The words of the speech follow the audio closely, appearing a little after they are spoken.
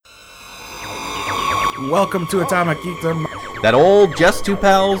Welcome to Atomic Geekdom, that old Just Two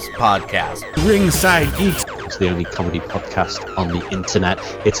Pals podcast. Ringside Geeks. It's the only comedy podcast on the internet.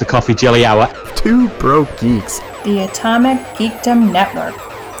 It's the Coffee Jelly Hour. Two Broke Geeks. The Atomic Geekdom Network.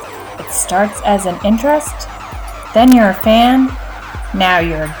 It starts as an interest, then you're a fan, now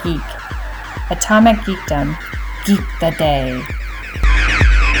you're a geek. Atomic Geekdom. Geek the Day.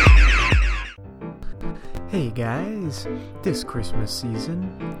 Hey guys, this Christmas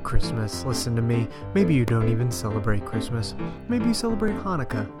season, listen to me, maybe you don't even celebrate Christmas, maybe you celebrate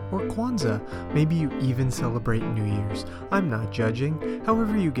Hanukkah or Kwanzaa, maybe you even celebrate New Year's. I'm not judging.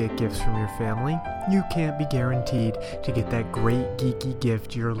 However you get gifts from your family, you can't be guaranteed to get that great geeky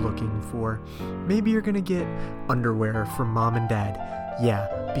gift you're looking for. Maybe you're gonna get underwear from mom and dad. Yeah,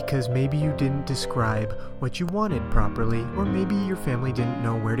 because maybe you didn't describe what you wanted properly, or maybe your family didn't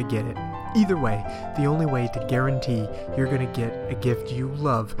know where to get it. Either way, the only way to guarantee you're going to get a gift you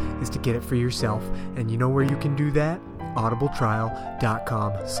love is to get it for yourself. And you know where you can do that?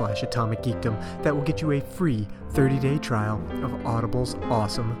 audibletrial.com/atomicgeekdom. That will get you a free 30-day trial of Audible's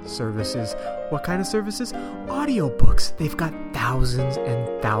awesome services. What kind of services? Audiobooks. They've got thousands and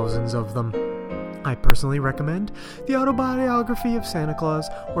thousands of them. I personally recommend The Autobiography of Santa Claus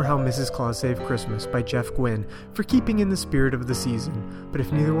or How Mrs. Claus Saved Christmas by Jeff Gwynne for keeping in the spirit of the season. But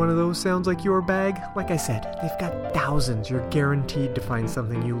if neither one of those sounds like your bag, like I said, they've got thousands. You're guaranteed to find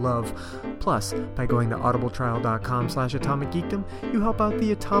something you love. Plus, by going to audibletrial.com/atomicgeekdom, you help out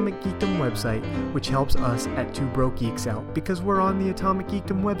the Atomic Geekdom website, which helps us at Two Broke Geeks out because we're on the Atomic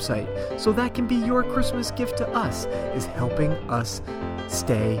Geekdom website. So that can be your Christmas gift to us, is helping us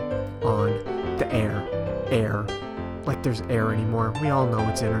stay on the air, like there's air anymore. We all know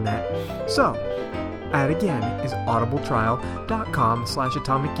it's internet. So, that again is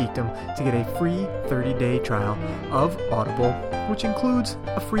audibletrial.com/atomicgeekdom to get a free 30-day trial of Audible, which includes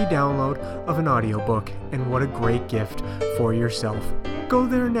a free download of an audiobook, and what a great gift for yourself. Go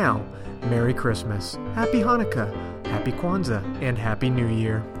there now. Merry Christmas, Happy Hanukkah, Happy Kwanzaa, and Happy New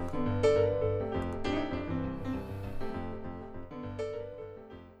Year.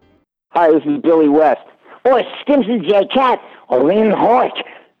 Hi, this is Billy West. Or Stimson J. Cat. Or Lynn Hort.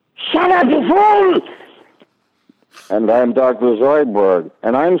 Shut up, you fool! And I'm Dr. Zoidberg.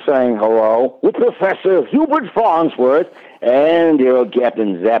 And I'm saying hello with Professor Hubert Farnsworth and your old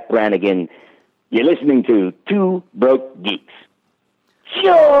Captain Zap Brannigan. You're listening to Two Broke Geeks.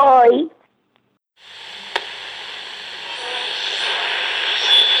 Joy!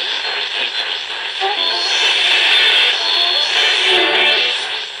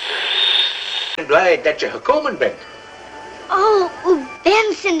 Blij dat je gekomen bent. Oh, u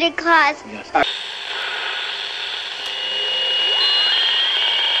bent Sinterklaas. Yes.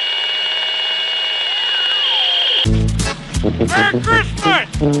 Merry Christmas!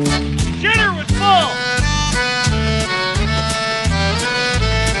 Dinner was full!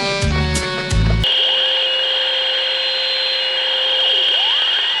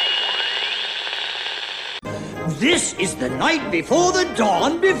 This is the night before the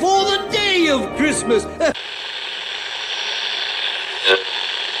dawn, before the day of Christmas.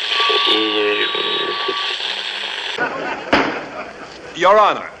 Your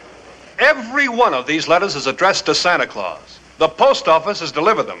Honor, every one of these letters is addressed to Santa Claus. The post office has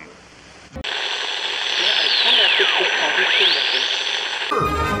delivered them.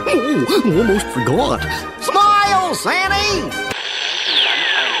 Oh, almost forgot. Smile, Santy!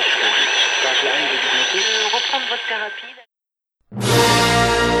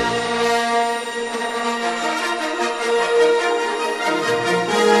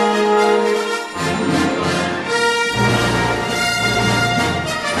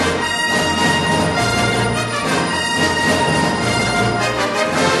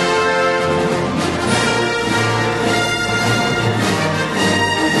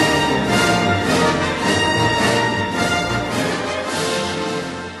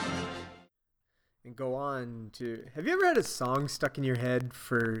 Go on to... Have you ever had a song stuck in your head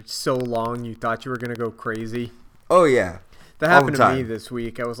for so long you thought you were going to go crazy? Oh, yeah. That happened to me this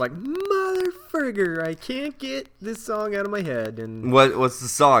week. I was like, motherfrigger, I can't get this song out of my head. And What's the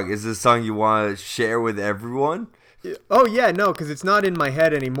song? Is this a song you want to share with everyone? Oh, yeah, no, because it's not in my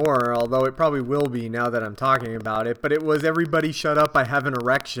head anymore, although it probably will be now that I'm talking about it. But it was Everybody Shut Up, I Have an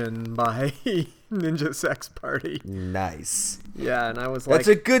Erection by Ninja Sex Party. Nice. Yeah, and I was like... That's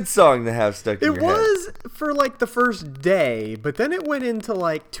a good song to have stuck in your head. It was for like the first day, but then it went into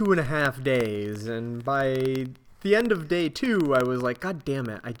like 2.5 days, and by the end of day 2, I was like, God damn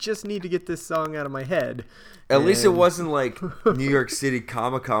it, I just need to get this song out of my head. At least it wasn't like New York City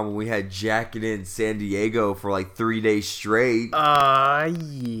Comic-Con when we had Jack it in San Diego for like 3 days straight.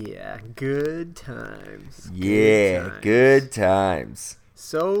 Yeah. Good times. Good times.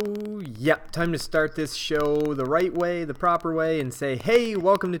 So, time to start this show the right way, the proper way, and say, hey,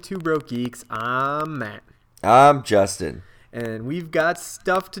 welcome to Two Broke Geeks. I'm Matt. I'm Justin. And we've got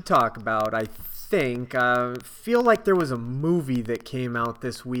stuff to talk about, I think. Feel like there was a movie that came out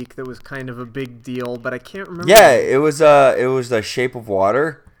this week that was kind of a big deal, but I can't remember. Yeah, it was The Shape of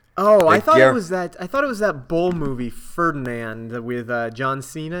Water. Oh, like, I thought it was that bull movie Ferdinand with John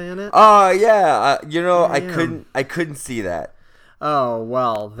Cena in it. Oh, yeah. I couldn't see that. Oh,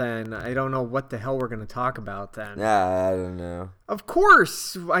 well, then I don't know what the hell we're going to talk about then. Yeah, I don't know. Of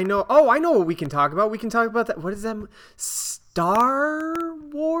course, I know. Oh, I know what we can talk about. We can talk about that. What is that? Star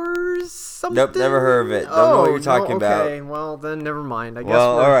Wars something? Nope, never heard of it. Don't know what you're talking about. Okay, well, then never mind. I guess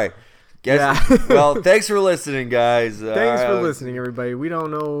all right. Well, thanks for listening, guys. Thanks for listening, everybody. We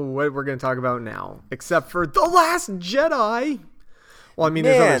don't know what we're going to talk about now, except for The Last Jedi. Well, I mean,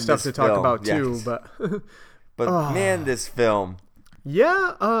 there's other stuff to talk about, too, but... But, man, this film...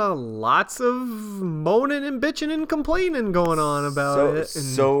 Yeah, lots of moaning and bitching and complaining going on about it. And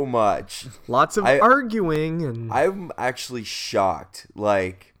so much. Lots of arguing. And I'm actually shocked.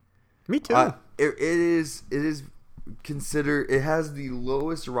 Like, me too. It is considered, it has the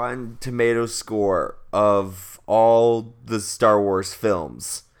lowest Rotten Tomatoes score of all the Star Wars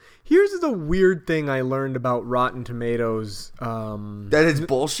films. Here's the weird thing I learned about Rotten Tomatoes. That it's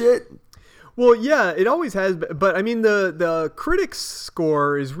bullshit? Well, yeah, it always has, but I mean the critics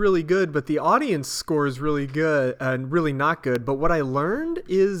score is really good, but the audience score is really good and really not good. But what I learned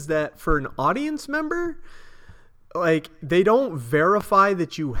is that for an audience member, like, they don't verify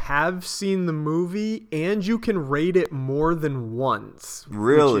that you have seen the movie and you can rate it more than once.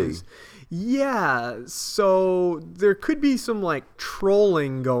 Really? Yeah, so there could be some like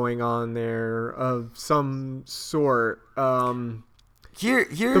trolling going on there of some sort. Here's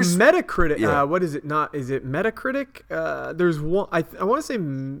the Metacritic. Yeah. What is it? Is it Metacritic? There's one. I want to say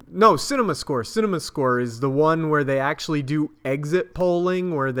no. CinemaScore. CinemaScore is the one where they actually do exit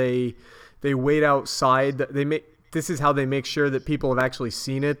polling, where they wait outside. This is how they make sure that people have actually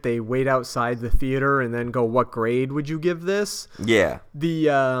seen it. They wait outside the theater and then go, "What grade would you give this?" Yeah. The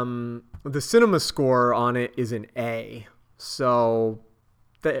CinemaScore on it is an A. So,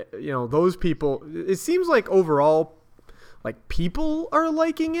 those people. It seems like overall, like, people are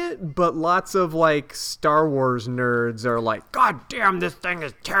liking it, but lots of like Star Wars nerds are like, God damn, this thing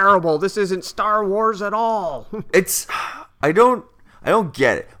is terrible. This isn't Star Wars at all. I don't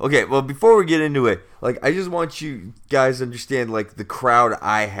get it. Okay, well, before we get into it, like, I just want you guys to understand, like, the crowd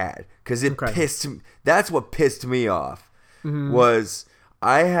I had, because that's what pissed me off. Mm-hmm. Was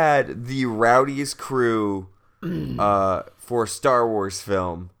I had the rowdiest crew for a Star Wars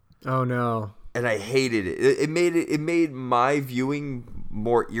film. Oh no. And I hated it. It made my viewing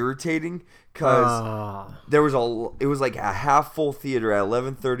more irritating, because it was like a half full theater at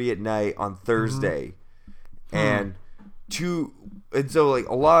 11:30 at night on Thursday, and so like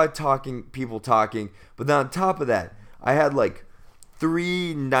a lot of people talking, but then on top of that, I had like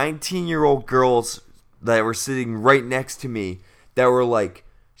 3 19-year-old girls that were sitting right next to me that were like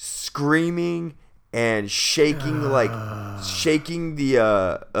screaming and shaking their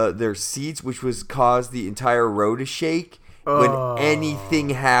seats, which caused the entire row to shake when anything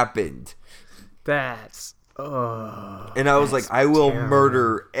happened. That's and I was like, I will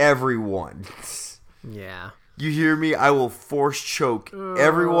murder everyone. Yeah. You hear me? I will force choke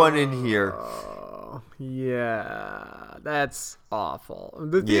everyone in here. Yeah, that's awful.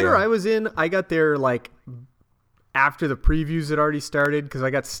 The theater I was in, I got there like after the previews had already started, because I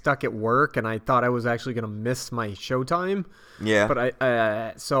got stuck at work and I thought I was actually going to miss my showtime. Yeah.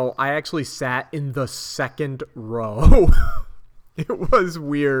 But so I actually sat in the second row. It was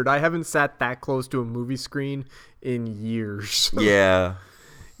weird. I haven't sat that close to a movie screen in years. Yeah.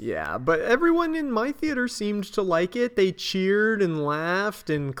 Yeah, but everyone in my theater seemed to like it. They cheered and laughed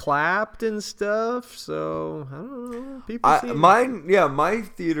and clapped and stuff. So, I don't know. My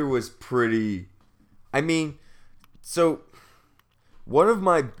theater was pretty... I mean... So, one of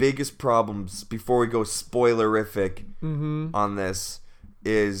my biggest problems before we go spoilerific on this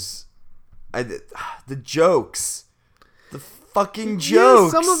is the jokes. The fucking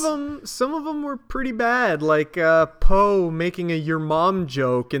jokes. Yeah, some of them were pretty bad. Like Poe making a "your mom"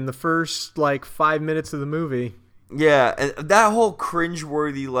 joke in the first like 5 minutes of the movie. Yeah, and that whole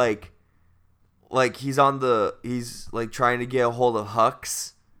cringeworthy like he's like trying to get a hold of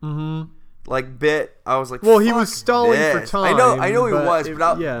Hux. Mm-hmm. like bit. I was like, well, he fuck was stalling this. for time. I know he was,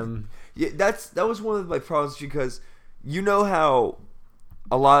 but yeah, that was one of my problems because you know how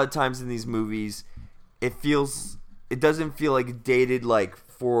a lot of times in these movies it doesn't feel like dated like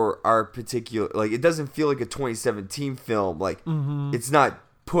for our particular, like it doesn't feel like a 2017 film, like it's not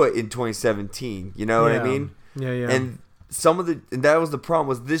put in 2017, you know what I mean? Yeah. And that was the problem,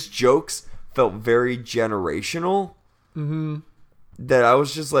 was this jokes felt very generational. That I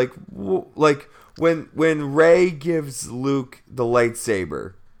was just like when Rey gives Luke the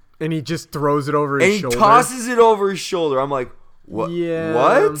lightsaber and he just throws it over his shoulder. And he tosses it over his shoulder. I'm like, what? Yeah.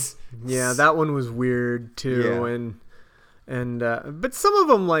 What? Yeah, that one was weird too. Yeah. But some of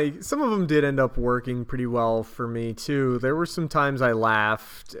them did end up working pretty well for me too. There were some times I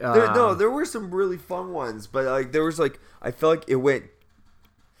laughed. There were some really fun ones, but like there was like, I felt like it went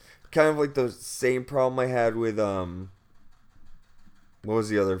kind of like the same problem I had with what was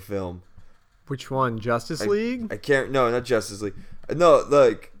the other film? Which one? Justice League? I can't. No, not Justice League. No,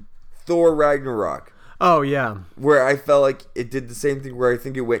 like Thor Ragnarok. Oh yeah. Where I felt like it did the same thing. Where I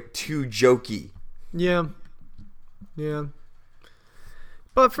think it went too jokey. Yeah.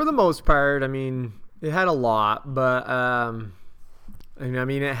 But for the most part, I mean, it had a lot. But I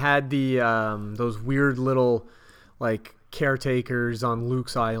mean, it had the those weird little like caretakers on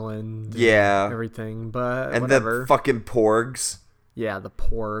Luke's island. Yeah. And everything, but and whatever. The fucking porgs. Yeah, the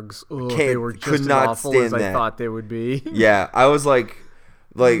porgs. Ugh, they were just as awful as I thought they would be. Yeah, I was like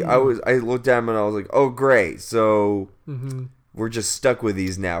I looked at them and I was like, oh great, so we're just stuck with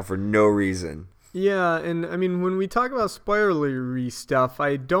these now for no reason. Yeah, and I mean, when we talk about spoilery stuff,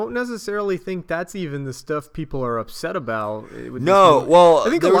 I don't necessarily think that's even the stuff people are upset about. No, well, I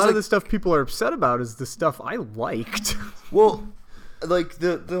think a lot of the stuff people are upset about is the stuff I liked. Well, like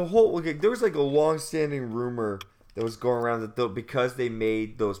the whole, like, there was like a long-standing rumor that was going around that because they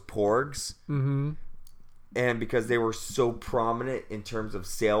made those porgs, and because they were so prominent in terms of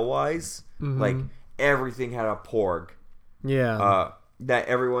sale-wise, like everything had a porg. Yeah. That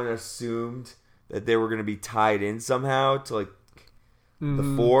everyone assumed that they were going to be tied in somehow to like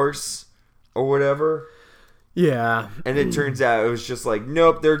the Force or whatever. Yeah. And it turns out it was just like,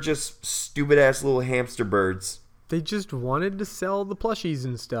 nope, they're just stupid ass little hamster birds. They just wanted to sell the plushies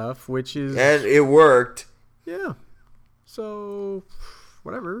and stuff, which is... And it worked. Yeah. So,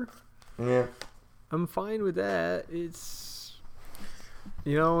 whatever. Yeah. I'm fine with that. It's...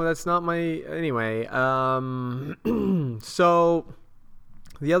 You know, that's not my... Anyway, so...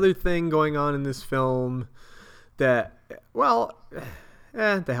 The other thing going on in this film that, well,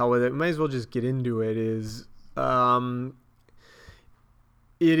 the hell with it. Might as well just get into it. Is it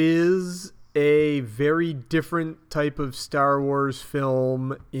is a very different type of Star Wars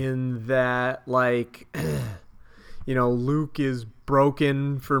film in that, like, you know, Luke is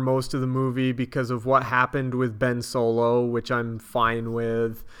broken for most of the movie because of what happened with Ben Solo, which I'm fine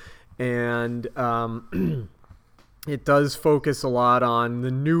with, and it does focus a lot on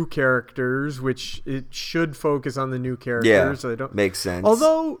the new characters, which it should focus on the new characters. Yeah, makes sense.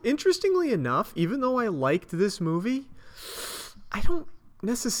 Although, interestingly enough, even though I liked this movie, I don't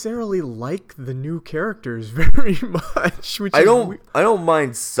necessarily like the new characters very much. I don't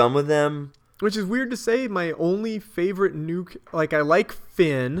mind some of them. Which is weird to say. My only favorite I like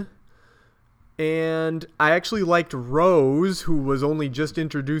Finn, and I actually liked Rose, who was only just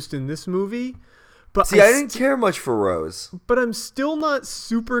introduced in this movie. But see, I didn't care much for Rose. But I'm still not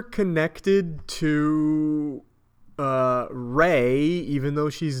super connected to Rey, even though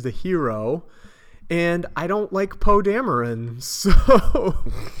she's the hero. And I don't like Poe Dameron. So,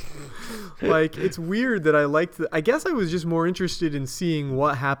 like, it's weird that I liked I guess I was just more interested in seeing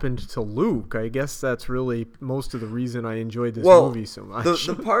what happened to Luke. I guess that's really most of the reason I enjoyed this movie so much.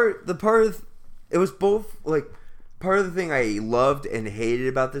 The part of... It was both, like... Part of the thing I loved and hated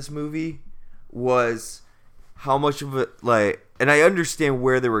about this movie was how much of it, like, and I understand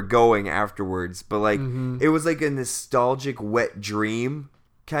where they were going afterwards, but like it was like a nostalgic wet dream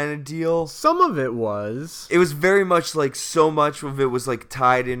kind of deal. Some of it was. It was very much like, so much of it was like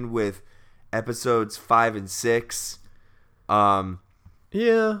tied in with episodes 5 and 6. Yeah.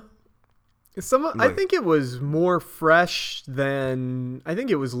 I think it was more fresh than... I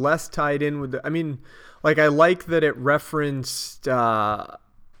think it was less tied in with I mean, like, I like that it referenced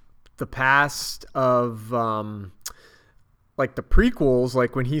the past of like the prequels,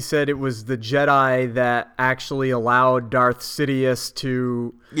 like when he said it was the Jedi that actually allowed Darth Sidious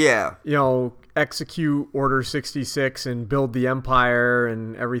to execute Order 66 and build the Empire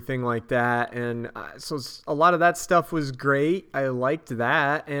and everything like that. And so a lot of that stuff was great. I liked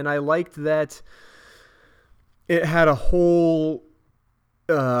that, and I liked that it had a whole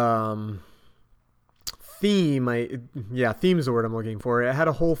theme. Theme's the word I'm looking for. It had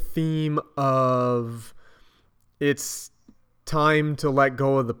a whole theme of it's time to let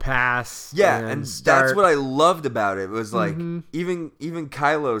go of the past. Yeah, and that's what I loved about it. It was like even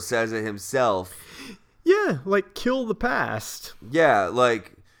Kylo says it himself. Yeah, like kill the past. Yeah,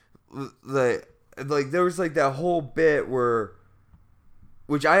 like there was like that whole bit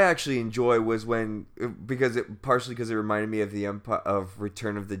which I actually enjoy was partially because it reminded me of the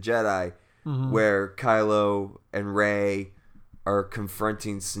Return of the Jedi, where Kylo and Rey are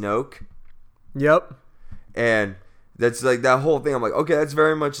confronting Snoke. Yep. And that's like that whole thing. I'm like, okay, that's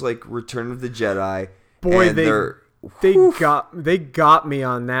very much like Return of the Jedi. Boy, and they got me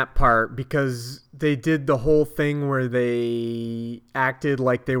on that part because they did the whole thing where they acted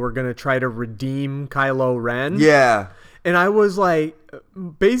like they were gonna try to redeem Kylo Ren. Yeah. And I was like,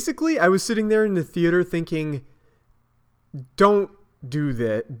 basically, I was sitting there in the theater thinking, don't do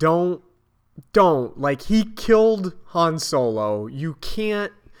that. Don't. Like, he killed Han Solo. You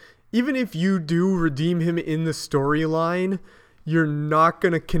can't, even if you do redeem him in the storyline, you're not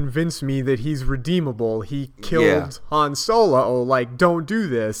going to convince me that he's redeemable. He killed Han Solo. Like, don't do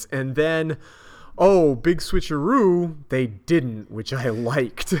this. And then, big switcheroo, they didn't, which I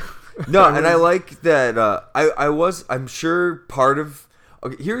liked. No, and I like that. I'm sure part of.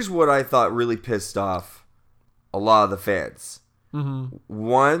 Okay, here's what I thought really pissed off a lot of the fans.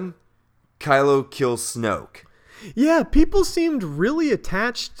 One, Kylo kills Snoke. Yeah, people seemed really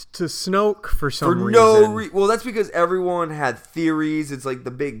attached to Snoke for some reason. Well, that's because everyone had theories. It's like the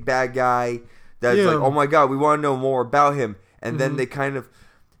big bad guy that's like, oh my god, we want to know more about him. And then they kind of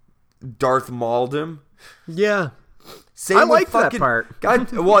Darth Mauled him. Yeah. I like that part.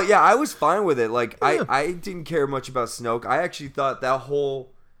 God, well, yeah, I was fine with it. Like, I didn't care much about Snoke. I actually thought that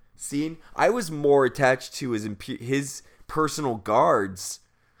whole scene, I was more attached to his personal guards.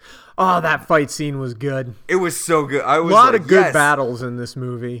 Oh, that fight scene was good. It was so good. I was a lot of good battles in this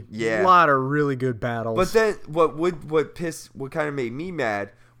movie. Yeah, a lot of really good battles. But then, what kind of made me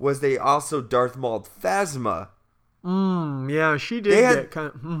mad was they also Darth Mauled Phasma. Yeah, she did.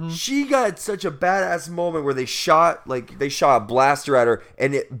 She got such a badass moment where they shot a blaster at her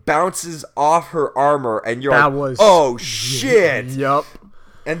and it bounces off her armor and you're oh shit. Yep.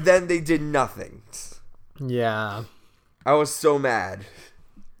 And then they did nothing. Yeah. I was so mad.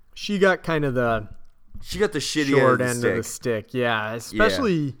 She got kind of the shitty short end of the stick. Yeah,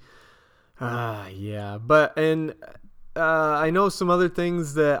 especially. Yeah, but I know some other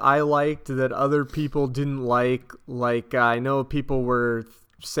things that I liked that other people didn't like. Like, I know people were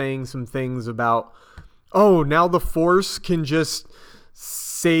saying some things about, now the Force can just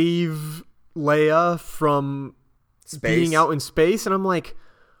save Leia from being out in space. And I'm like,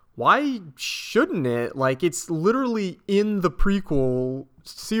 why shouldn't it? Like, it's literally in the prequel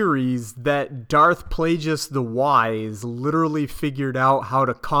series that Darth Plagueis the Wise literally figured out how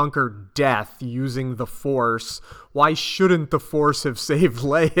to conquer death using the Force. Why shouldn't the Force have saved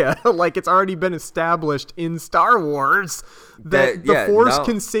Leia? Like, it's already been established in Star Wars that the Force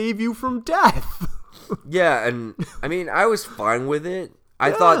can save you from death. Yeah, and I mean, I was fine with it. I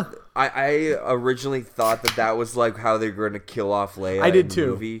thought I originally thought that was like how they're going to kill off Leia. I did in the too.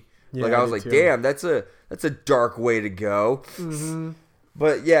 Movie. Yeah, like I was like, damn, that's a dark way to go.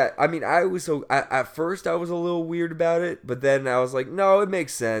 But yeah, I mean, at first I was a little weird about it, but then I was like, no, it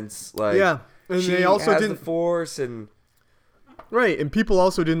makes sense. Like, yeah, and she they also has didn't the Force, and right, and people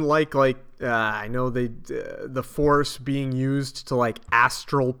also didn't like I know the Force being used to like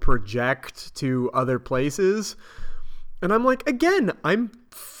astral project to other places, and I'm like, again, I'm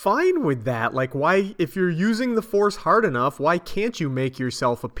fine with that. Like, why, if you're using the Force hard enough, why can't you make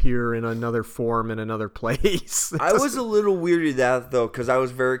yourself appear in another form in another place? I was a little weirded out though, because I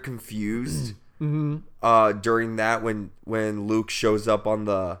was very confused during that when Luke shows up on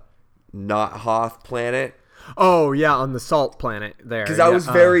the not Hoth planet. Oh yeah, on the salt planet there. Because I was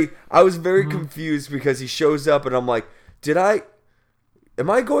very confused because he shows up and I'm like, am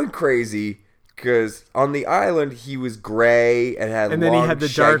I going crazy? Because on the island he was gray and had and then long, he had the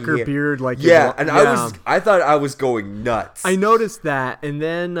shaggy darker beard, like I thought I was going nuts. I noticed that, and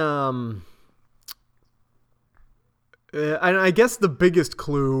then and I guess the biggest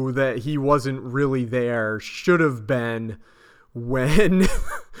clue that he wasn't really there should have been when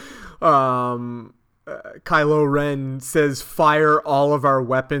Kylo Ren says, "Fire all of our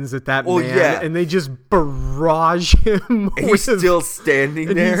weapons at that man," yeah. and they just barrage him. And he's still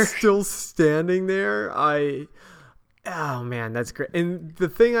standing there. He's still standing there. Oh man, that's great. And the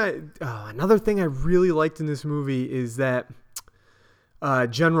thing another thing I really liked in this movie is that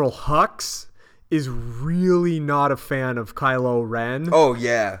General Hux is really not a fan of Kylo Ren. Oh,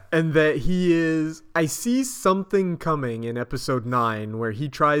 yeah. And that he is... I see something coming in episode 9 where he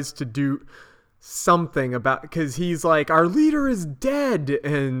tries to do something about... Because he's like, our leader is dead.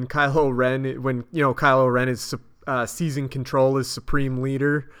 And Kylo Ren, when, Kylo Ren is seizing control as Supreme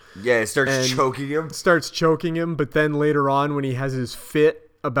Leader. Yeah, it starts choking him. But then later on when he has his fit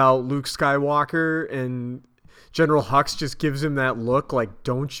about Luke Skywalker and... General Hux just gives him that look like,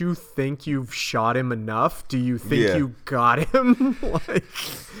 don't you think you've shot him enough? Do you think you got him? Like,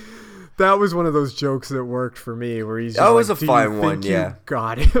 that was one of those jokes that worked for me where he's just that was like, a fine one, you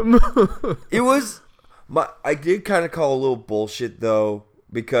got him? It was... I did kind of call a little bullshit, though,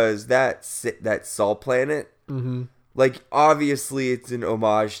 because that Salt Planet, like, obviously it's an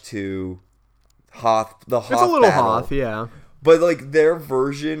homage to Hoth, the Hoth It's a little battle. Hoth, yeah. But, like, their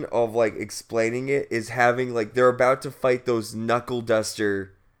version of, like, explaining it is having, like, they're about to fight those knuckle dragging,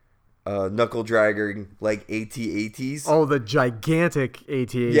 like, AT-ATs. Oh, the gigantic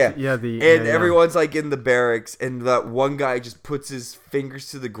AT-AT. Yeah. Yeah, everyone's, like, in the barracks, and that one guy just puts his fingers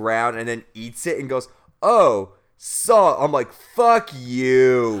to the ground and then eats it and goes, oh, salt. I'm like, fuck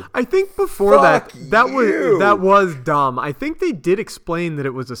you. I think before that was dumb. I think they did explain that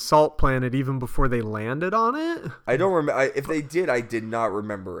it was a salt planet even before they landed on it. I don't remember. If they did, I did not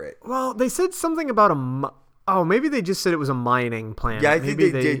remember it. Well, they said something about maybe they just said it was a mining planet. Yeah, I think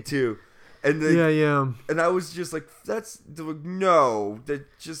they did too. And yeah. And I was just like,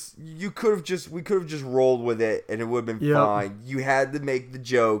 we could have just rolled with it and it would have been fine. You had to make the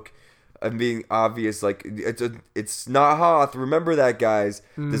joke. And being obvious, like, it's not Hoth. Remember that, guys.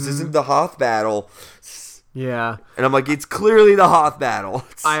 This isn't the Hoth battle. Yeah. And I'm like, it's clearly the Hoth battle.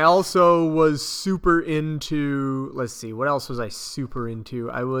 I also was super into... Let's see, what else was I super into?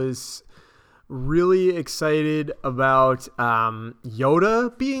 I was really excited about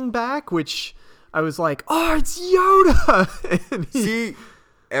Yoda being back, which I was like, oh, it's Yoda!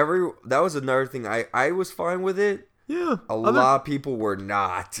 That was another thing. I was fine with it. Yeah. A lot of people were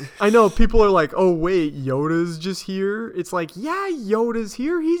not. I know. People are like, oh, wait, Yoda's just here? It's like, yeah, Yoda's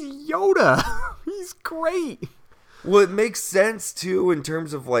here. He's Yoda. He's great. Well, it makes sense, too, in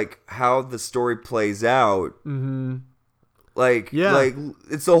terms of, like, how the story plays out. Mm-hmm. Like,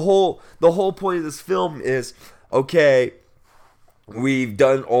 it's the whole point of this film is, okay, we've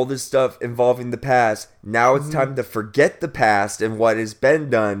done all this stuff involving the past. Now it's time to forget the past and what has been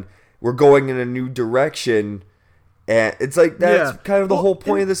done. We're going in a new direction. And it's like that's kind of the whole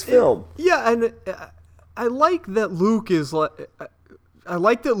point of this film. And I like that Luke is like. I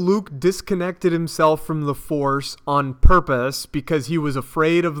like that Luke disconnected himself from the Force on purpose because he was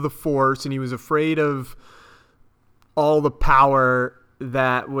afraid of the Force and he was afraid of all the power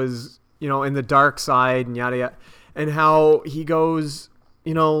that was, in the dark side and yada yada. And how he goes,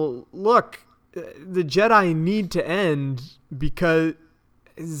 look, the Jedi need to end because,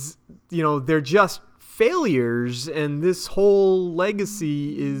 they're just failures and this whole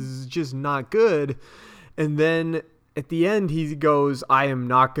legacy is just not good. And then at the end he goes, I am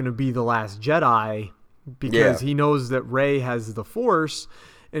not going to be the last Jedi because he knows that Rey has the Force.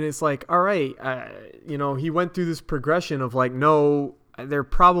 And it's like, all right, he went through this progression of like, no, there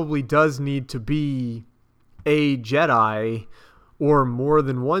probably does need to be a Jedi or more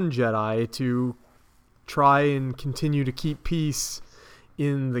than one Jedi to try and continue to keep peace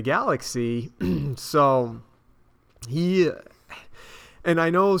in the galaxy. So and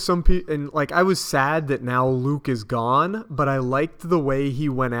I know some people, and like I was sad that now Luke is gone, but I liked the way he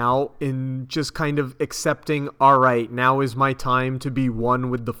went out in just kind of accepting, all right, now is my time to be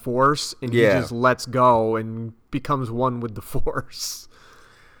one with the Force, and he just lets go and becomes one with the Force.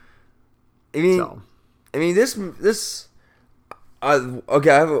 Okay, I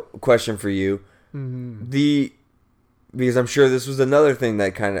have a question for you. Because I'm sure this was another thing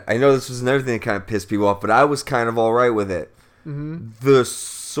that kind of pissed people off, but I was kind of all right with it. The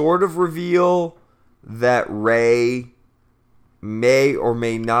sort of reveal that Rey may or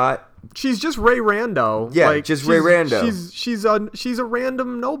may not. She's just Rey Rando. Yeah, like, just Rey Rando. She's a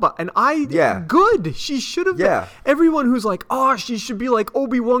random nobody, and good. She should have. Yeah. Everyone who's like, oh, she should be like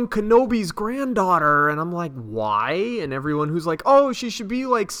Obi-Wan Kenobi's granddaughter, and I'm like, why? And everyone who's like, oh, she should be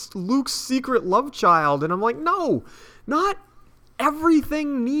like Luke's secret love child, and I'm like, no. Not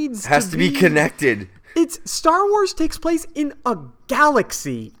everything has to be connected. It's Star Wars takes place in a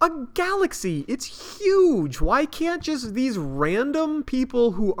galaxy. A galaxy. It's huge. Why can't just these random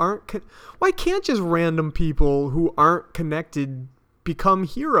people who aren't connected become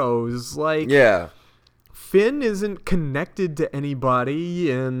heroes? Like, Finn isn't connected to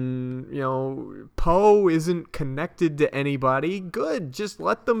anybody, and Poe isn't connected to anybody. Good. Just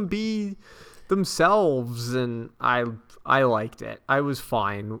let them be themselves, and I liked it. I was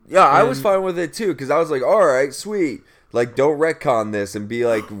fine. Yeah, I was fine with it too, because I was like, all right, sweet. Like, don't retcon this and be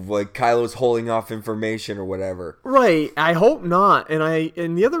like Kylo's holding off information or whatever. Right. I hope not.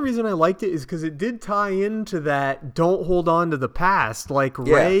 And the other reason I liked it is because it did tie into that don't hold on to the past. Like,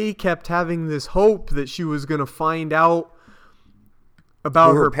 Rey kept having this hope that she was going to find out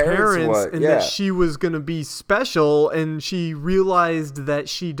about her parents and that she was going to be special, and she realized that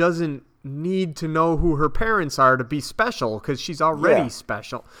she doesn't need to know who her parents are to be special because she's already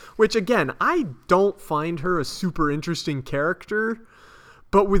special. Which, again, I don't find her a super interesting character,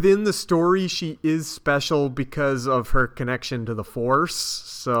 but within the story, she is special because of her connection to the Force.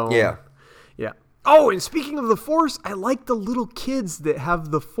 So yeah. Oh, and speaking of the Force, I like the little kids that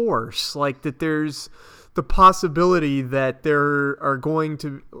have the Force. Like that, there's the possibility that there are going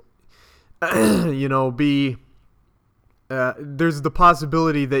to, be. There's the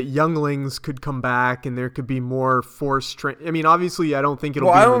possibility that younglings could come back and there could be more Force training. I mean, obviously, I don't think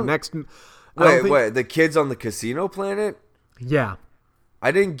it'll be in the next. Wait, the kids on the casino planet? Yeah.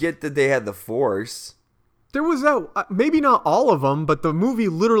 I didn't get that they had the Force. There was maybe not all of them, but the movie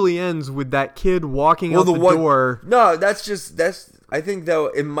literally ends with that kid walking out the door. No, I think, though,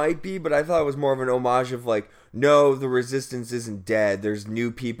 it might be, but I thought it was more of an homage of like, no, the Resistance isn't dead. There's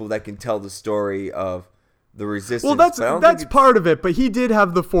new people that can tell the story of the Resistance. Well, that's part of it, but he did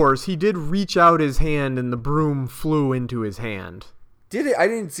have the Force. He did reach out his hand and the broom flew into his hand. Did it? I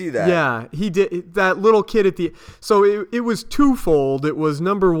didn't see that. Yeah, he did. That little kid so it was twofold. It was,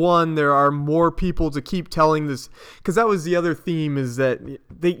 number one, there are more people to keep telling this, because that was the other theme, is that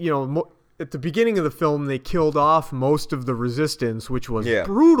they, at the beginning of the film, they killed off most of the Resistance, which was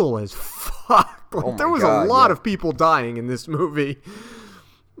brutal as fuck. Like, there was a lot of people dying in this movie.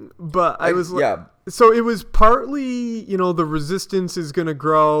 But so it was partly, the Resistance is going to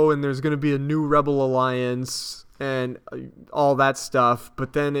grow and there's going to be a new Rebel Alliance and all that stuff.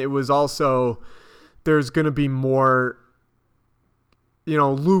 But then it was also, there's going to be more,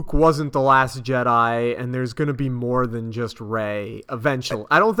 Luke wasn't the last Jedi, and there's going to be more than just Rey eventually.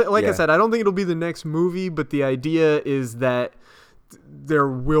 I don't think, I said, I don't think it'll be the next movie, but the idea is that there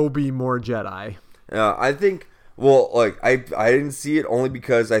will be more Jedi. I think, I didn't see it only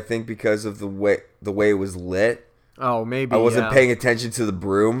because of the way it was lit. Oh, maybe. I wasn't paying attention to the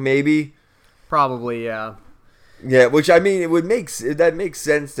broom, maybe. Probably, yeah. Yeah, which, I mean, that makes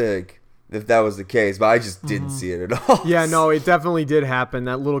sense to, if that was the case, but I just didn't see it at all. Yeah, no, it definitely did happen.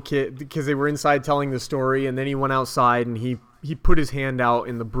 That little kid, because they were inside telling the story, and then he went outside and he put his hand out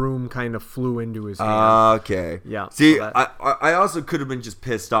and the broom kind of flew into his hand. Okay. Yeah. See, I also could have been just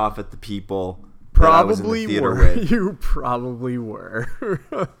pissed off at the people. Probably were. You probably were.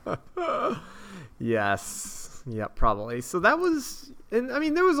 Yes. Yeah, probably. So that was, and I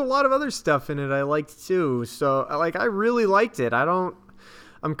mean, there was a lot of other stuff in it I liked too. So I really liked it. I'm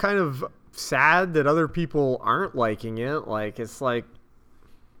kind of sad that other people aren't liking it. It's like,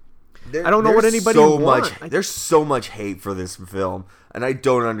 I don't know what anybody wants. There's so much hate for this film, and I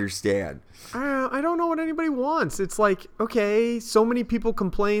don't understand. I don't know what anybody wants. It's like, okay, so many people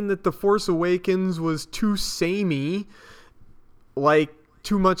complain that The Force Awakens was too samey,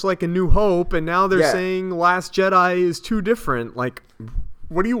 too much like A New Hope, and now they're saying Last Jedi is too different. Like,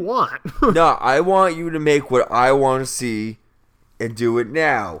 what do you want? No, I want you to make what I want to see and do it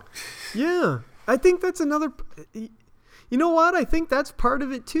now. Yeah, I think that's another. You know what? I think that's part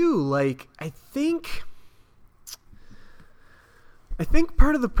of it too. I think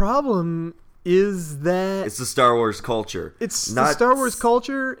part of the problem is that it's the Star Wars culture. It's the Star Wars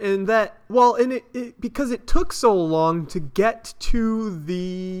culture, and that, and it because it took so long to get to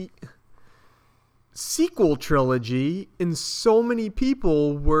the sequel trilogy, and so many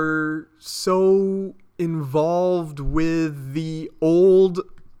people were so involved with the old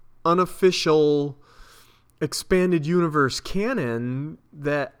unofficial expanded universe canon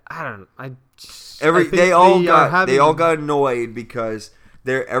that they all got annoyed because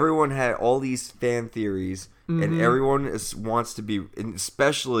everyone had all these fan theories, and everyone wants to be, and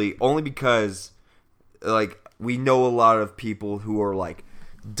especially only because we know a lot of people who are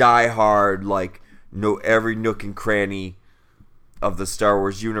die hard, know every nook and cranny of the Star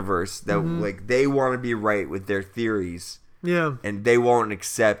Wars universe, that they want to be right with their theories. Yeah. And they won't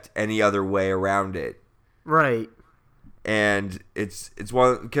accept any other way around it. Right. And it's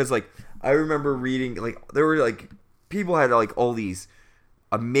one, because I remember reading, there were people had all these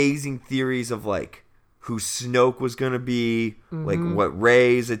amazing theories of who Snoke was going to be, what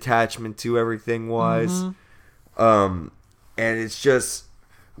Rey's attachment to everything was. And it's just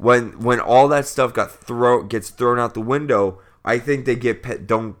when all that stuff gets thrown out the window, I think they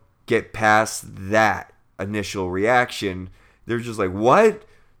don't get past that initial reaction. They're just like, what?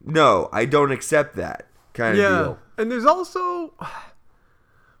 No, I don't accept that kind of deal. And there's also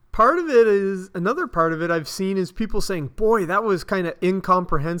another part of it I've seen is people saying, boy, that was kind of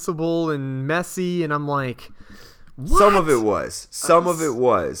incomprehensible and messy. And I'm like, what? Some of it was.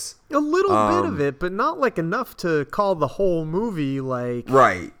 A little bit of it, but not like enough to call the whole movie like...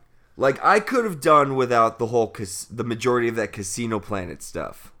 Right. Like, I could have done without the majority of that Casino Planet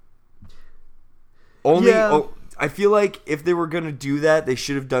stuff. I feel like if they were going to do that, they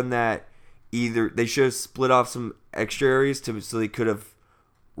should have done that they should have split off some extra areas so they could have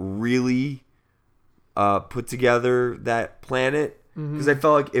really put together that planet. Because I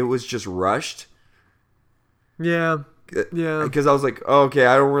felt like it was just rushed. Yeah. Because I was like, oh, okay,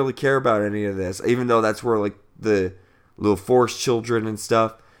 I don't really care about any of this. Even though that's where, like, the little forest children and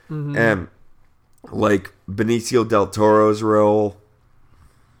stuff. And, like, Benicio del Toro's role.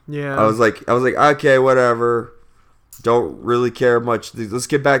 Yeah. I was like, okay, whatever. Don't really care much. Let's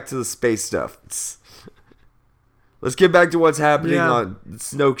get back to the space stuff. Let's get back to what's happening on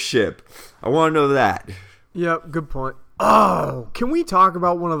Snoke's ship. I want to know that. Yep, good point. Oh, can we talk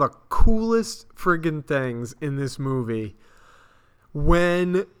about one of the coolest friggin' things in this movie?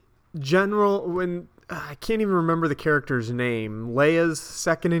 When I can't even remember the character's name, Leia's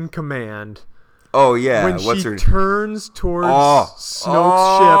second in command. Oh, yeah. When she turns towards Snoke's ship.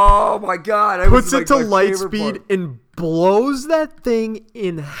 Oh, my God. Puts it to light speed and blows that thing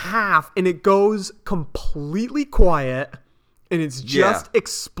in half. And it goes completely quiet. And it's just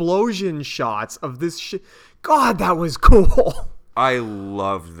explosion shots of this shit. God, that was cool. I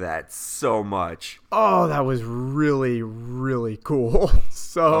loved that so much. Oh, that was really, really cool.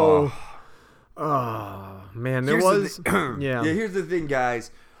 So, man, here's the thing,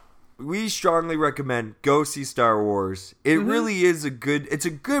 guys. We strongly recommend go see Star Wars. It really is it's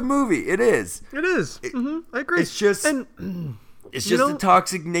a good movie. It is. It is. I agree. It's just the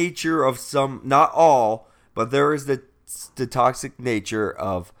toxic nature of some, not all, but there is the toxic nature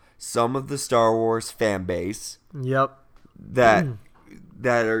of some of the Star Wars fan base. Yep. That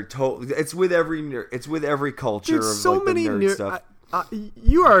are it's with every culture. Dude, of so like many the nerd stuff.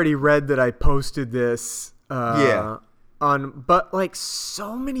 You already read that I posted this. But like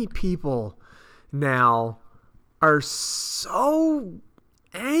so many people now are so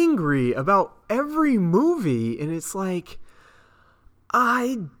angry about every movie, and it's like,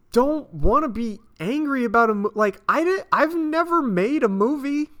 I don't want to be angry about I've never made a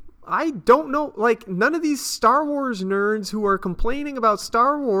movie. I don't know, like, none of these Star Wars nerds who are complaining about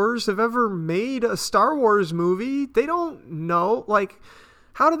Star Wars have ever made a Star Wars movie. They don't know, like,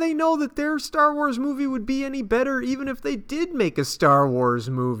 how do they know that their Star Wars movie would be any better even if they did make a Star Wars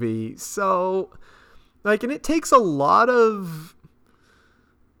movie? So, like, and it takes a lot of,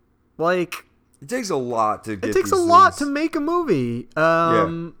 like... It takes a lot to make a movie.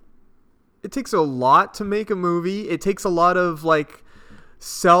 It takes a lot to make a movie. It takes a lot of, like,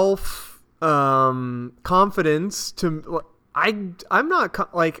 self confidence to... I'm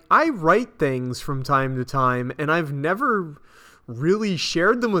not... Like, I write things from time to time, and I've never really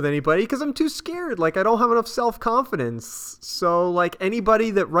shared them with anybody because I'm too scared. Like, I don't have enough self-confidence. So, like,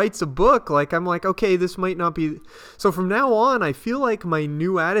 anybody that writes a book, like, I'm like, okay, this might not be... So from now on, I feel like my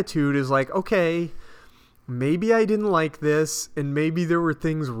new attitude is like, okay, maybe I didn't like this and maybe there were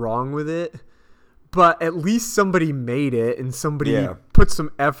things wrong with it, but at least somebody made it and somebody put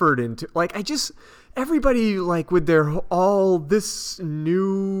some effort into... Like, everybody, like, with all this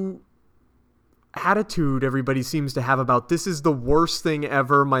new attitude everybody seems to have about this is the worst thing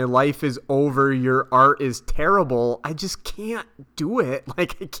ever, my life is over, your art is terrible. I just can't do it.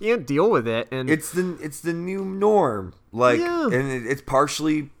 Like, I can't deal with it. And it's the new norm. Like, and it's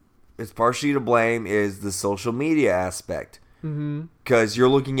partially to blame is the social media aspect. Because you're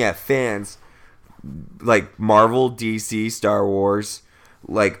looking at fans like Marvel, DC, Star Wars,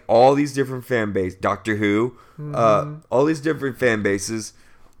 like all these different fan bases, Doctor Who, all these different fan bases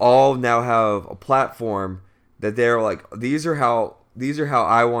all now have a platform that they're like, these are how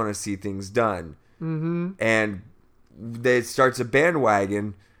I want to see things done. And it starts a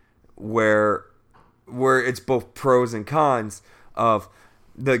bandwagon where it's both pros and cons of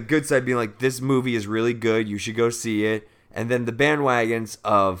the good side being like, this movie is really good, you should go see it. And then the bandwagons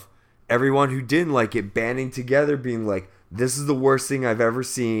of everyone who didn't like it banding together being like, this is the worst thing I've ever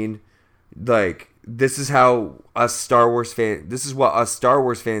seen. Like, this is what us Star Wars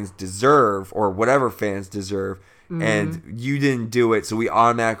fans deserve, or whatever fans deserve, and you didn't do it, so we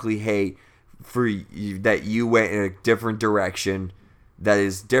automatically hate for you, that you went in a different direction that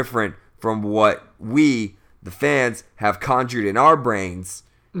is different from what we, the fans, have conjured in our brains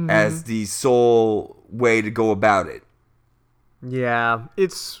as the sole way to go about it. Yeah,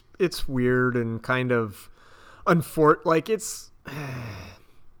 it's weird and kind of like it's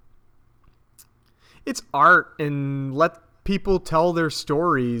art, and let people tell their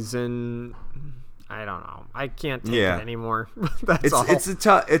stories, and I don't know. I can't take it anymore. That's all.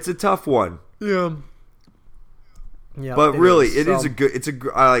 It's a tough one. Yeah. Yeah. But really,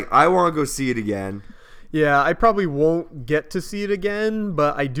 I want to go see it again. Yeah, I probably won't get to see it again,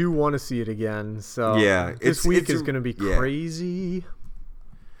 but I do want to see it again. So yeah, this week is going to be crazy.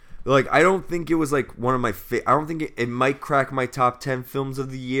 Like, I don't think it was like one of my I don't think it might crack my top 10 films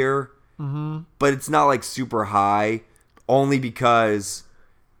of the year. Mm-hmm. But it's not like super high, only because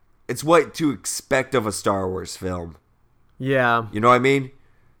it's what to expect of a Star Wars film. Yeah. You know what I mean?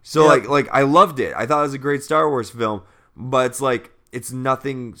 So like I loved it. I thought it was a great Star Wars film, but it's like it's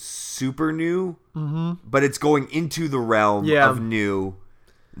nothing super new, but it's going into the realm of new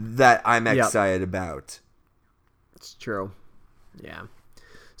that I'm excited about. It's true. Yeah.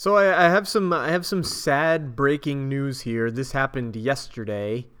 So I have some sad breaking news here. This happened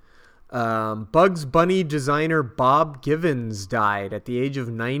yesterday. Bugs Bunny designer Bob Givens died at the age of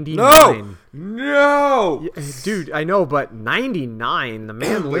 99. No! Dude, I know, but 99, the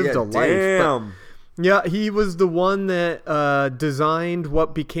man lived a life. Damn. Yeah, he was the one that designed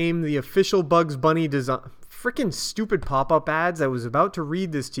what became the official Bugs Bunny design. Freaking stupid pop-up ads. I was about to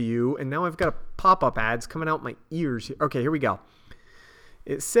read this to you, and now I've got pop-up ads coming out my ears. Okay, here we go.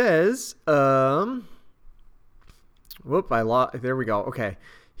 It says, there we go. Okay.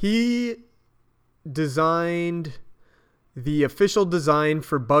 He designed the official design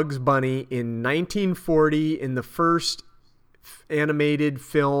for Bugs Bunny in 1940 in the first animated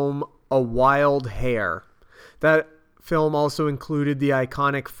film, A Wild Hare. That film also included the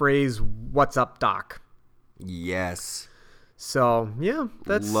iconic phrase, "What's up, Doc?" Yes. So, yeah,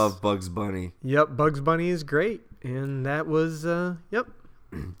 that's... Love Bugs Bunny. Yep, Bugs Bunny is great. And that was, yep.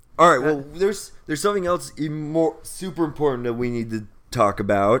 All right, well, there's something else more super important that we need to talk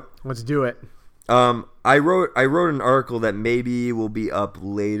about. Let's do it. I wrote an article that maybe will be up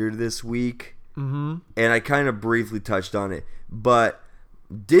later this week, and I kind of briefly touched on it. But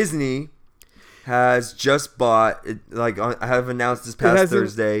Disney has just bought it. Like I have announced this past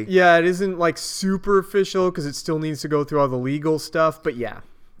Thursday. Yeah, it isn't like super official because it still needs to go through all the legal stuff. But yeah,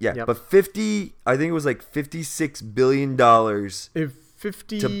 yep. But I think it was like $56 billion.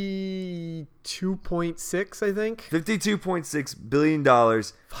 52.6, I think. $52.6 billion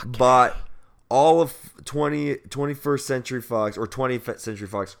bought all of 21st Century Fox or 20th Century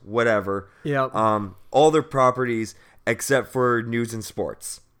Fox, whatever. Yeah. All their properties except for news and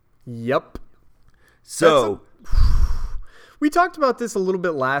sports. Yep. So we talked about this a little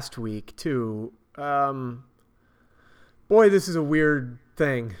bit last week too. Boy, this is a weird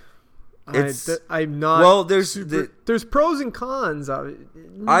thing. I'm not. Well, there's pros and cons.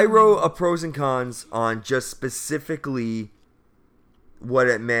 I wrote a pros and cons on just specifically what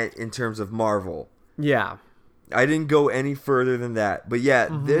it meant in terms of Marvel. Yeah. I didn't go any further than that. But yeah,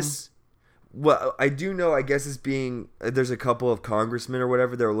 this. Well, I do know. I guess it's being there's a couple of congressmen or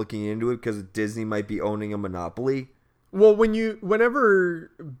whatever that are looking into it because Disney might be owning a monopoly. Well,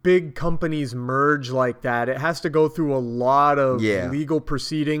 whenever big companies merge like that, it has to go through a lot of legal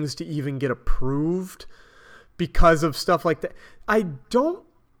proceedings to even get approved because of stuff like that. I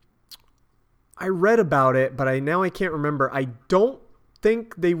read about it, but I can't remember. I don't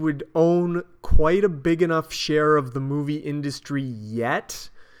think they would own quite a big enough share of the movie industry yet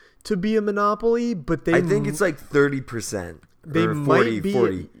to be a monopoly, but I think it's like 30%. They or 40, might be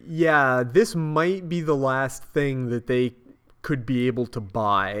 40. Yeah, this might be the last thing that they could be able to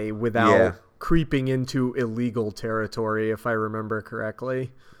buy without creeping into illegal territory, if I remember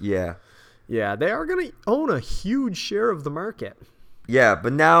correctly. Yeah, they are going to own a huge share of the market. Yeah,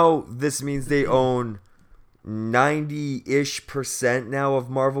 but now this means they own 90-ish% now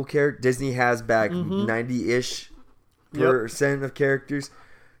of Marvel characters. Disney has back 90-ish% of characters.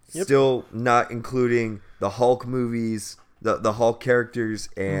 Still not including the Hulk movies, the Hulk characters,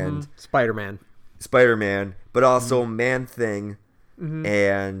 and Spider-Man, but also Man-Thing,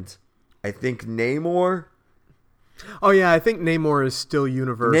 and I think Namor. Oh yeah, I think Namor is still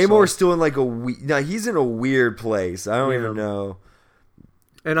Universal. Namor's still in like he's in a weird place. I don't even know.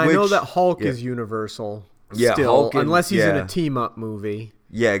 And I know that Hulk is Universal. Yeah, still, Hulk unless he's in a team-up movie.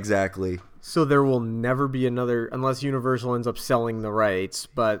 Yeah, exactly. So there will never be another, unless Universal ends up selling the rights.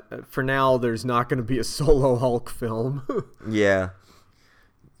 But for now, there's not going to be a solo Hulk film. Yeah.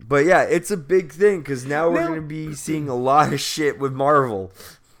 But yeah, it's a big thing because now we're going to be seeing a lot of shit with Marvel.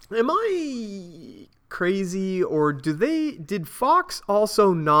 Am I crazy, or did Fox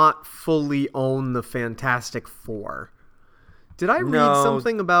also not fully own the Fantastic Four? Did I read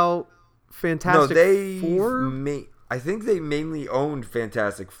something about Fantastic Four? I think they mainly owned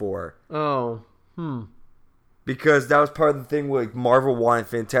Fantastic Four. Oh, Because that was part of the thing where Marvel wanted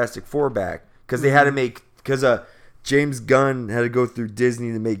Fantastic Four back. Because they had to make... Because James Gunn had to go through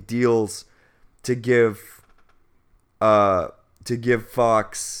Disney to make deals to give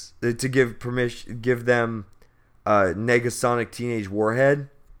Fox... To give them Negasonic Teenage Warhead.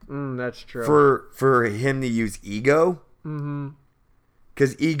 That's true. For him to use Ego. Mm-hmm.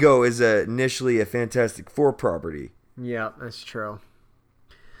 Because Ego is initially a Fantastic Four property. Yeah, that's true.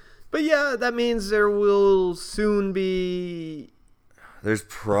 But yeah, that means there will soon be... There's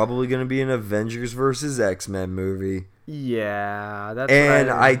probably going to be an Avengers versus X-Men movie. Yeah, that's and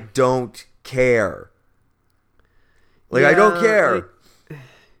right. I don't care. I don't care.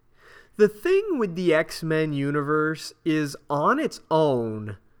 The thing with the X-Men universe is on its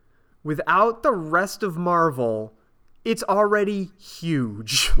own, without the rest of Marvel, it's already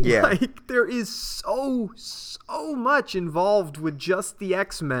huge. Yeah. There is so much involved with just the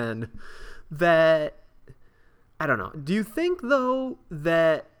X-Men that, I don't know. Do you think, though,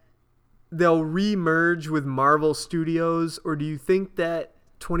 that they'll re-merge with Marvel Studios, or do you think that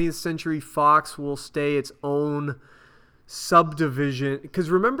 20th Century Fox will stay its own subdivision? Because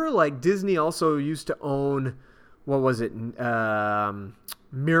remember, Disney also used to own, what was it,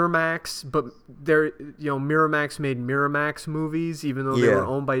 Miramax, but Miramax made Miramax movies, even though they were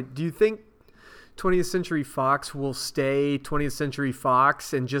owned by... Do you think 20th Century Fox will stay 20th Century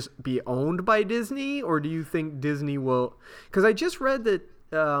Fox and just be owned by Disney, or do you think Disney will... Because I just read that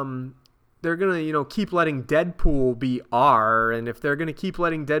they're going to, keep letting Deadpool be R, and if they're going to keep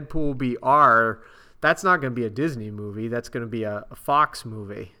letting Deadpool be R, that's not going to be a Disney movie. That's going to be a Fox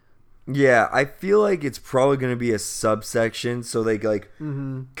movie. Yeah, I feel like it's probably going to be a subsection, so they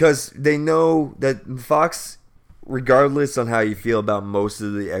because they know that Fox, regardless on how you feel about most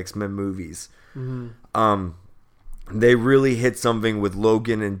of the X-Men movies, they really hit something with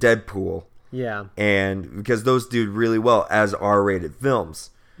Logan and Deadpool. Yeah, and because those do really well as R-rated films.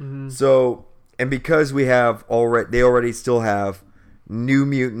 So, and because they already still have New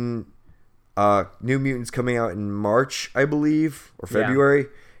Mutants coming out in March, I believe, or February. Yeah.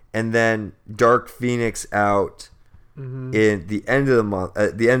 And then Dark Phoenix out in the end of the month,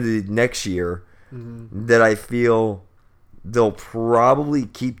 at the end of the next year. That I feel they'll probably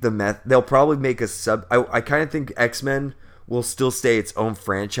keep they'll probably make a sub. I kind of think X-Men will still stay its own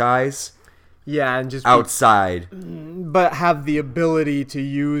franchise. Yeah, and just outside, but have the ability to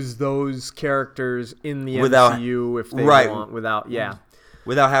use those characters in the MCU if they want.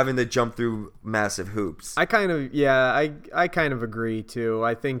 Without having to jump through massive hoops. I kind of agree too.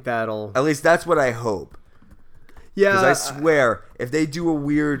 I think that'll... At least that's what I hope. Yeah. Because I swear, if they do a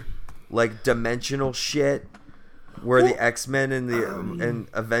weird, dimensional shit where the X-Men and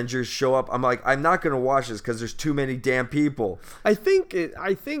Avengers show up, I'm not going to watch this because there's too many damn people. I think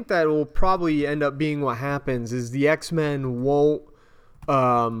that will probably end up being what happens is the X-Men won't...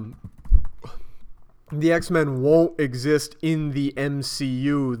 The X-Men won't exist in the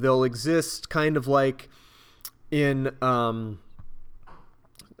MCU. They'll exist kind of like in the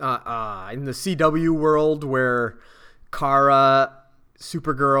CW world where Kara,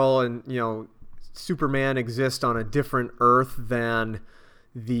 Supergirl, and Superman exist on a different Earth than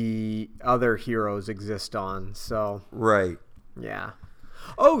the other heroes exist on. So right, yeah.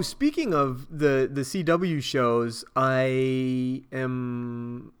 Oh, speaking of the CW shows, I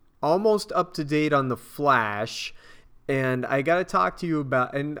am almost up to date on The Flash, and I got to talk to you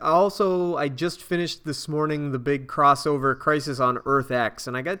about, and also I just finished this morning the big crossover Crisis on Earth X,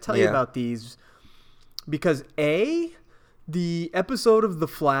 and I got to tell you about these because the episode of The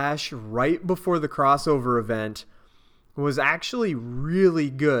Flash right before the crossover event was actually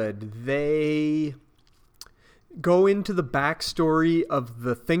really good. They go into the backstory of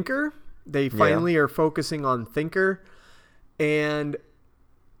the Thinker. They finally are focusing on Thinker, and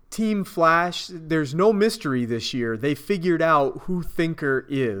Team Flash, there's no mystery this year. They figured out who Thinker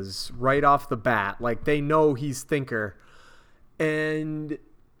is right off the bat. They know he's Thinker. And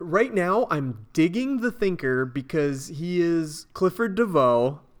right now, I'm digging the Thinker because he is Clifford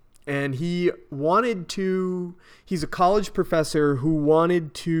DeVoe, and he's a college professor who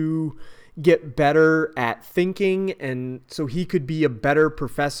wanted to get better at thinking, and so he could be a better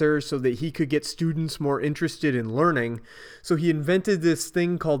professor so that he could get students more interested in learning. So he invented this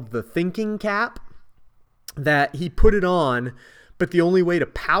thing called the thinking cap that he put it on, but the only way to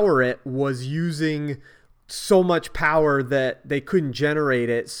power it was using so much power that they couldn't generate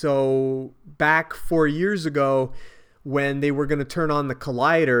it. So back 4 years ago, when they were going to turn on the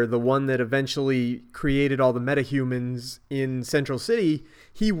collider, the one that eventually created all the metahumans in Central City,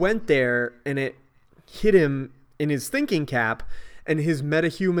 he went there and it hit him in his thinking cap. And his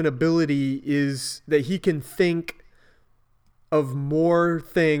metahuman ability is that he can think of more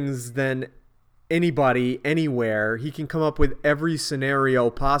things than anybody anywhere. He can come up with every scenario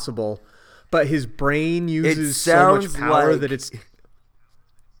possible, but his brain uses so much power that it's...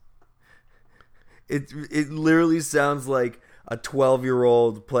 It literally sounds like a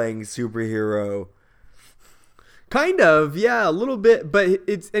 12-year-old playing superhero. Kind of, yeah, a little bit. But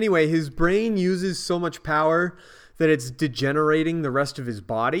it's anyway, his brain uses so much power that it's degenerating the rest of his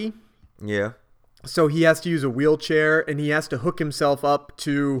body. Yeah. So he has to use a wheelchair, and he has to hook himself up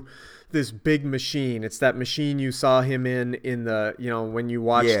to this big machine. It's that machine you saw him in the, when you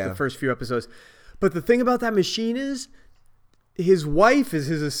watched the first few episodes. But the thing about that machine is, his wife is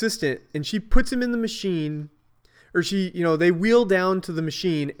his assistant, and she puts him in the machine, or they wheel down to the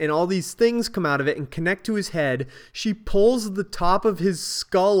machine, and all these things come out of it and connect to his head. She pulls the top of his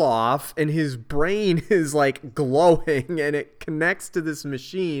skull off, and his brain is like glowing, and it connects to this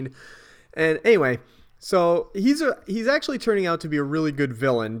machine. And anyway, so he's actually turning out to be a really good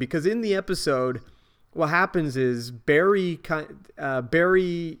villain, because in the episode, what happens is Barry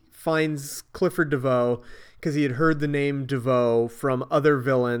finds Clifford DeVoe because he had heard the name DeVoe from other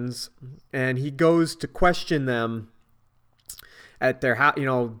villains, and he goes to question them at their house,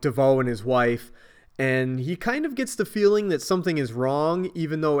 DeVoe and his wife, and he kind of gets the feeling that something is wrong,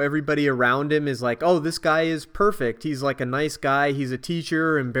 even though everybody around him is like, oh, this guy is perfect. He's like a nice guy. He's a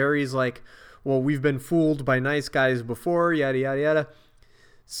teacher. And Barry's like, well, we've been fooled by nice guys before, yada, yada, yada.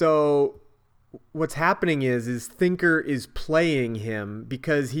 So what's happening is Thinker is playing him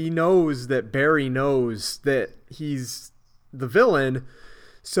because he knows that Barry knows that he's the villain.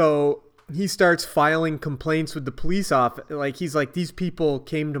 So he starts filing complaints with the police office. Like, he's like, these people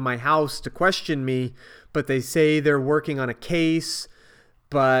came to my house to question me, but they say they're working on a case,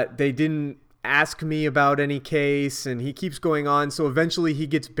 but they didn't ask me about any case. And he keeps going on. So eventually he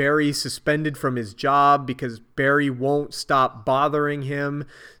gets Barry suspended from his job because Barry won't stop bothering him.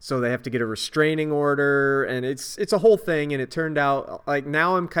 So they have to get a restraining order, and it's a whole thing. And it turned out like,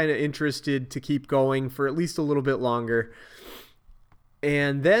 now I'm kind of interested to keep going for at least a little bit longer.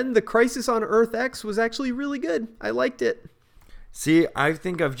 And then the Crisis on Earth X was actually really good. I liked it. See, I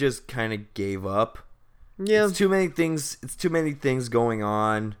think I've just kind of gave up. Yeah. It's too many things going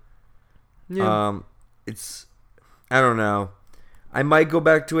on. Yeah. I don't know. I might go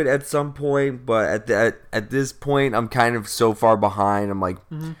back to it at some point, but at this point, I'm kind of so far behind. I'm like,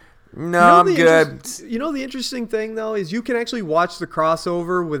 no, I'm good. The interesting thing, though, is you can actually watch the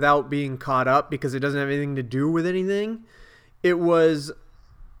crossover without being caught up because it doesn't have anything to do with anything. It was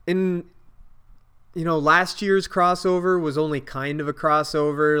last year's crossover was only kind of a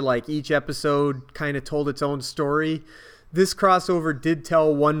crossover. Like, each episode kind of told its own story. This crossover did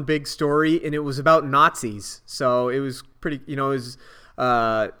tell one big story, and it was about Nazis. So it was pretty, it was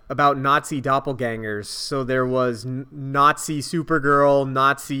about Nazi doppelgangers. So there was Nazi Supergirl,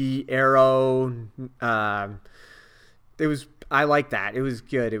 Nazi Arrow. I like that. It was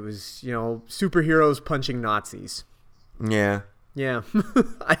good. It was, superheroes punching Nazis. Yeah. Yeah.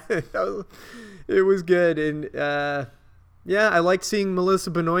 It was good. And I liked seeing Melissa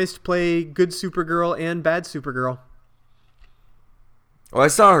Benoist play good Supergirl and bad Supergirl. Oh, I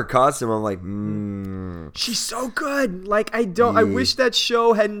saw her costume. I'm like, She's so good. Like, I wish that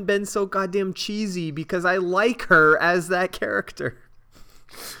show hadn't been so goddamn cheesy because I like her as that character.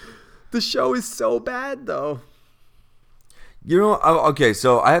 The show is so bad, though. Okay,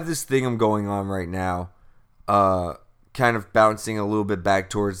 so I have this thing I'm going on right now. Kind of bouncing a little bit back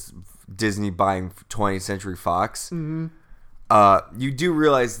towards Disney buying 20th Century Fox. Mm-hmm. You do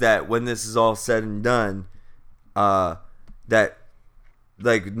realize that when this is all said and done, that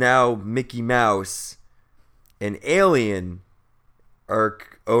like now Mickey Mouse and Alien are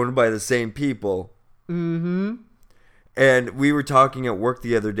owned by the same people. Mm-hmm. And we were talking at work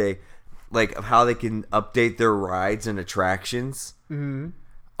the other day, like, of how they can update their rides and attractions. Mm-hmm.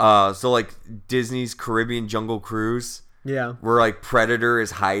 So like Disney's Caribbean Jungle Cruise. Yeah. Where like Predator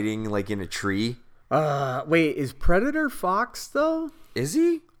is hiding like in a tree. Wait, is Predator Fox though? Is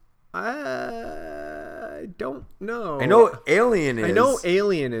he? I don't know. I know Alien is. I know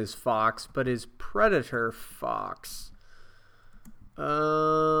Alien is Fox, but is Predator Fox? I'm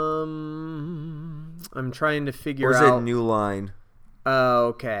trying to figure out. Or is it New Line? Oh,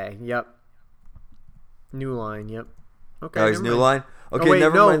 okay. Yep. New Line. Yep. Okay. Oh, he's New Line? Okay, wait,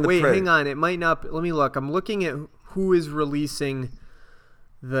 never no, mind the wait, Predator. hang on. It might not. Let me look. I'm looking at who is releasing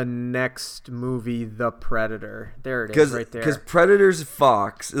the next movie, The Predator. There it is, right there. Because Predator's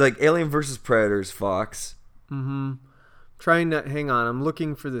Fox, like Alien versus Predator's Fox. Mm-hmm. Trying to hang on. I'm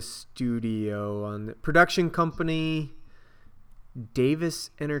looking for the studio on the production company. Davis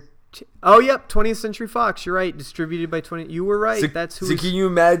Oh, yep, 20th Century Fox. You're right. Distributed by 20. You were right. That's who. So can you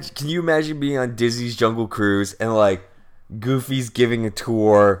imagine being on Disney's Jungle Cruise and like Goofy's giving a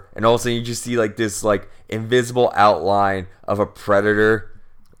tour, and all of a sudden you just see like this like invisible outline of a predator.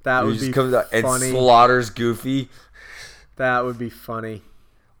 That would be funny. And slaughters Goofy. That would be funny.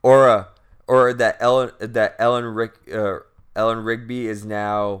 Or that Ellen Rigby is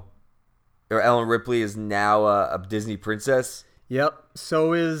now, or Ellen Ripley is now a Disney princess. Yep.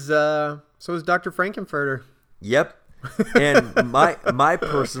 So is Dr. Frankenfurter. Yep. And my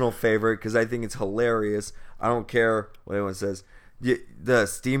personal favorite, because I think it's hilarious. I don't care what anyone says. The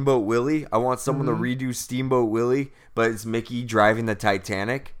Steamboat Willie. I want someone to redo Steamboat Willie, but it's Mickey driving the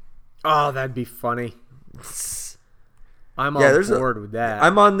Titanic. Oh, that'd be funny. I'm on board with that.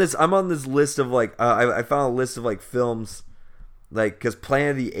 I'm on this list of like I found a list of like films, like because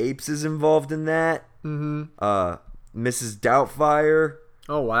Planet of the Apes is involved in that. Mm-hmm. Mrs. Doubtfire.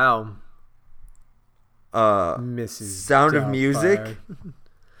 Oh wow. Mrs. Sound of Music.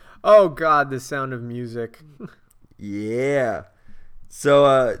 Oh God, The Sound of Music. Yeah.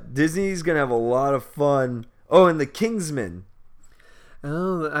 So Disney's gonna have a lot of fun. Oh, and The Kingsman.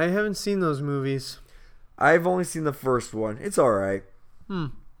 Oh, I haven't seen those movies. I've only seen the first one. It's all right.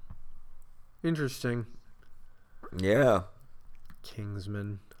 Interesting. Yeah.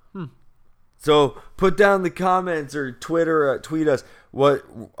 Kingsman. So put down in the comments or tweet us what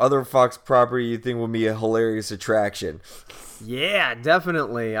other Fox property you think would be a hilarious attraction. Yeah,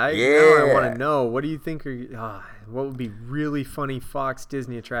 definitely. Now I want to know. What do you think what would be really funny Fox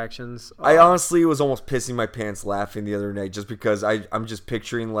Disney attractions? I honestly was almost pissing my pants laughing the other night just because I'm just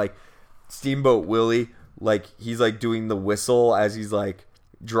picturing like Steamboat Willie, like he's like doing the whistle as he's like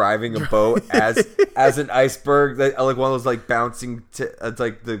driving a boat as an iceberg, like one of those like bouncing it's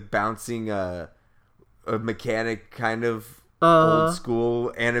like the bouncing mechanic kind of old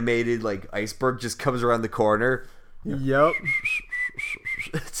school animated like iceberg just comes around the corner. Yep.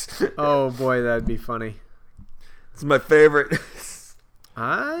 Oh boy, that'd be funny. It's my favorite.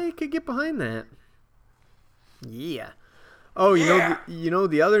 I could get behind that. Yeah. Oh, you know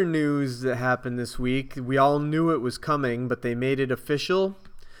the other news that happened this week. We all knew it was coming, but they made it official.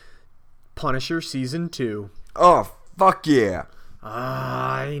 Punisher Season 2. Oh, fuck yeah.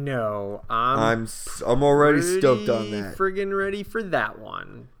 I know. I'm already stoked on that. Friggin' ready for that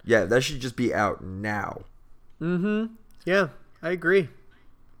one. Yeah, that should just be out now. Mm-hmm. Yeah, I agree.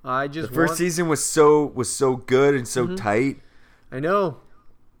 The first season was so good and so tight. I know.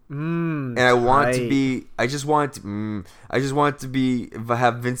 And I want it to be. I just want it to be. If I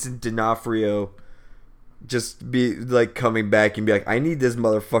have Vincent D'Onofrio, just be like coming back and be like, I need this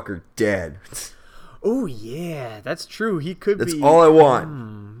motherfucker dead. Oh yeah, that's true. He could be. That's all I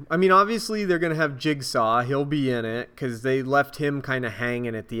want. I mean, obviously they're gonna have Jigsaw. He'll be in it because they left him kind of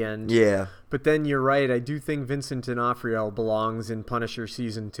hanging at the end. Yeah. But then you're right. I do think Vincent D'Onofrio belongs in Punisher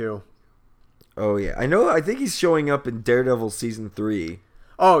Season 2. Oh yeah, I know. I think he's showing up in Daredevil Season 3.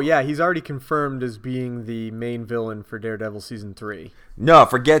 Oh, yeah, he's already confirmed as being the main villain for Daredevil Season 3. No,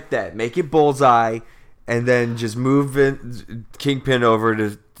 forget that. Make it Bullseye, and then just move Kingpin over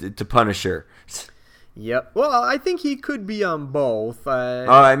to Punisher. Yep. Well, I think he could be on both.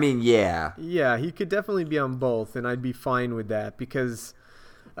 I mean, yeah. Yeah, he could definitely be on both, and I'd be fine with that because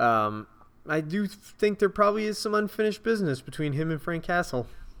I do think there probably is some unfinished business between him and Frank Castle.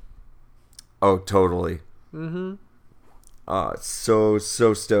 Oh, totally. Mm-hmm. So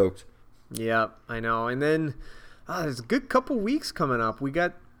stoked. Yep, I know. And then there's a good couple weeks coming up. We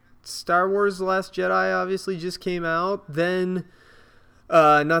got Star Wars The Last Jedi obviously just came out. Then,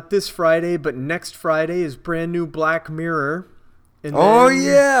 not this Friday, but next Friday is brand new Black Mirror. And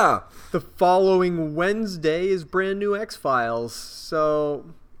yeah! The following Wednesday is brand new X-Files.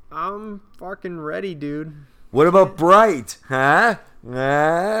 So, I'm fucking ready, dude. What about Bright? Huh?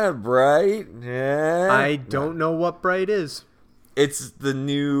 Bright? I don't know what Bright is. It's the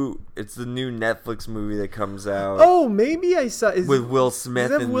new Netflix movie that comes out. Oh, maybe I saw with Will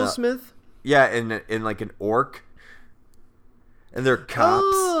Smith. Is that Will Smith? Yeah, in like an orc. And they're cops.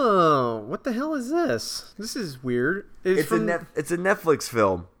 Oh, what the hell is this? This is weird. It's a Netflix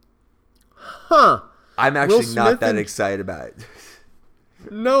film. Huh. I'm actually not that excited about it.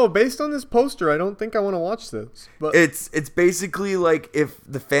 No, based on this poster, I don't think I want to watch this. But it's basically like if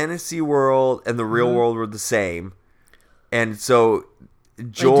the fantasy world and the real world were the same. And so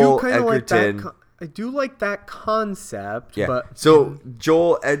Joel Edgerton. I do like that concept. Yeah. But So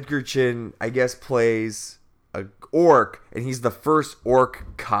Joel Edgerton, I guess, plays a orc, and he's the first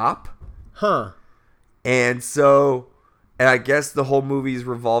orc cop. Huh. And I guess the whole movie is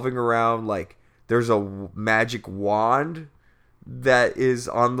revolving around like there's a magic wand that's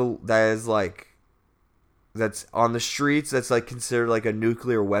on the streets that's like considered like a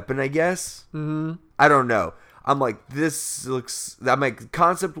nuclear weapon, I guess. Mm-hmm. I don't know. I'm like,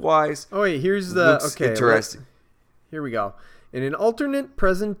 concept wise. Oh wait, here's interesting. Here we go. In an alternate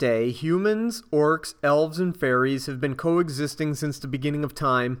present day, humans, orcs, elves, and fairies have been coexisting since the beginning of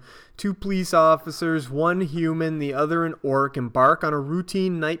time. 2 police officers, 1 human, the other an orc, embark on a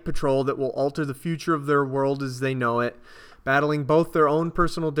routine night patrol that will alter the future of their world as they know it. Battling both their own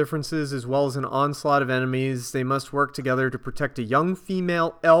personal differences as well as an onslaught of enemies, they must work together to protect a young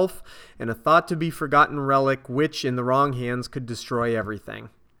female elf and a thought-to-be-forgotten relic which, in the wrong hands, could destroy everything.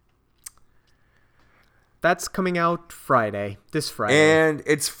 That's coming out this Friday. And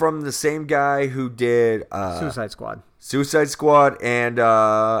it's from the same guy who did Suicide Squad. Suicide Squad and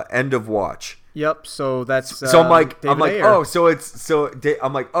End of Watch. Yep. So that's so I'm like, Ayer. so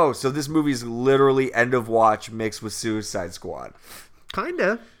this movie is literally End of Watch mixed with Suicide Squad.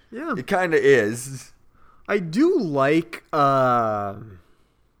 Kinda, yeah. It kinda is. I do like a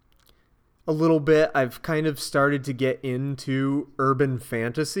little bit. I've kind of started to get into urban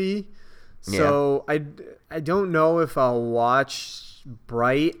fantasy. So yeah. I don't know if I'll watch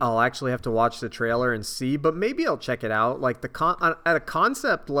Bright. I'll actually have to watch the trailer and see, but maybe I'll check it out. Like at a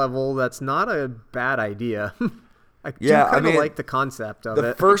concept level, that's not a bad idea. I like the concept of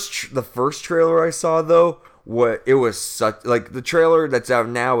it. The first trailer I saw though, it was such like the trailer that's out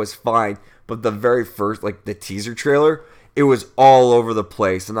now is fine, but the very first like the teaser trailer, it was all over the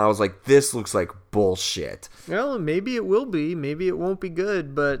place, and I was like, this looks like bullshit. Well, maybe it will be. Maybe it won't be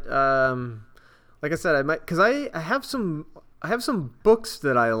good, but like I said, I might, because I have some books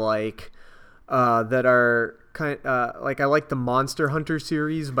that I like that are kind like I like the Monster Hunter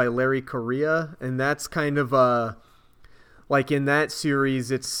series by Larry Correia, and that's kind of like in that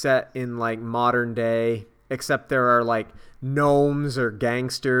series it's set in like modern day, except there are like gnomes or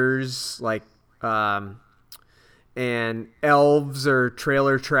gangsters, like and elves are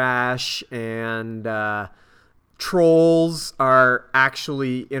trailer trash, and trolls are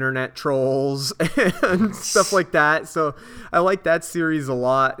actually internet trolls and stuff like that. So I like that series a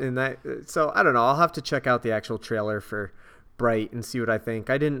lot, and so I don't know, I'll have to check out the actual trailer for Bright and see what I think.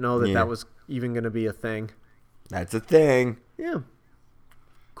 I didn't know that was even going to be a thing. That's a thing. Yeah.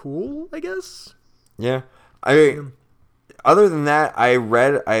 Cool, I guess. Yeah. Other than that,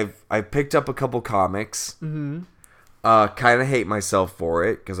 I picked up a couple comics. Mm-hmm. Kind of hate myself for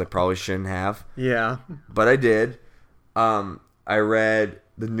it because I probably shouldn't have. Yeah. But I did. I read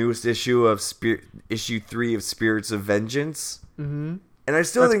the newest issue of issue 3 of Spirits of Vengeance. Mm-hmm. And I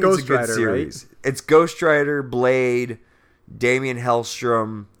still think it's a good series. Right? It's Ghost Rider, Blade, Damian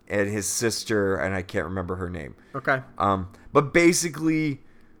Hellstrom, and his sister, and I can't remember her name. Okay. But basically,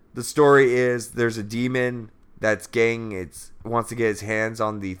 the story is there's a demon wants to get his hands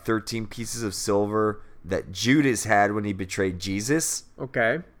on the 13 pieces of silver that Judas had when he betrayed Jesus.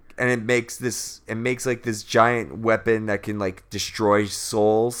 Okay. And it makes like this giant weapon that can like destroy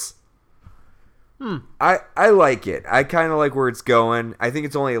souls. I like it. I kind of like where it's going. I think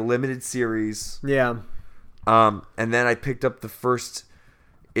it's only a limited series. Yeah. And then I picked up the first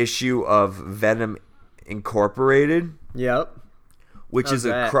issue of Venom Incorporated. Yep. Which is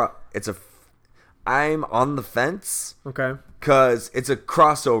I'm on the fence. Okay. Cuz it's a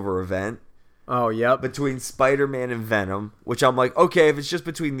crossover event. Oh, yep. Between Spider-Man and Venom, which I'm like, okay, if it's just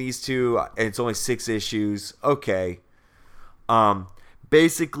between these two and it's only 6 issues, okay.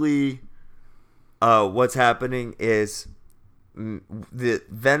 Basically, what's happening is the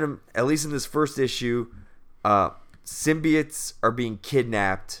Venom, at least in this first issue, symbiotes are being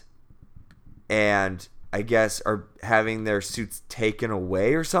kidnapped and I guess are having their suits taken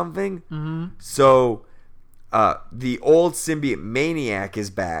away or something. Mm-hmm. So, the old symbiote Maniac is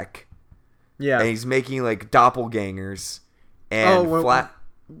back. Yeah, and he's making like doppelgangers and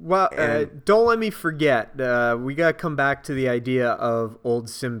don't let me forget. We gotta come back to the idea of old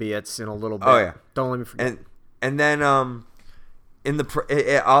symbiotes in a little bit. Oh yeah, don't let me forget. And then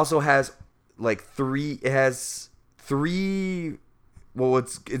it also has like 3. It has 3. Well,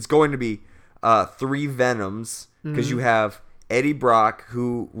 it's going to be 3 Venoms because you have Eddie Brock,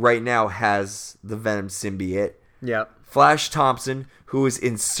 who right now has the Venom symbiote. Yep. Flash Thompson, who is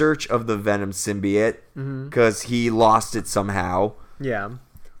in search of the Venom symbiote because he lost it somehow. Yeah.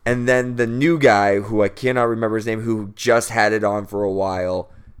 And then the new guy, who I cannot remember his name, who just had it on for a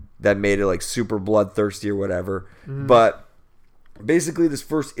while, that made it like super bloodthirsty or whatever. But basically, this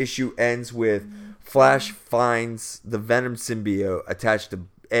first issue ends with Flash finds the Venom symbiote attached to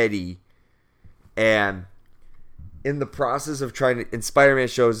Eddie, and in the process of trying to, and Spider-Man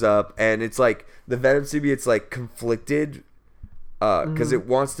shows up, and it's like the Venom symbiote's like conflicted because it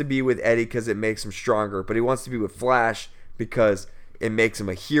wants to be with Eddie because it makes him stronger, but he wants to be with Flash because it makes him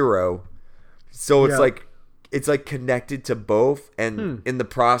a hero. So it's like connected to both, and in the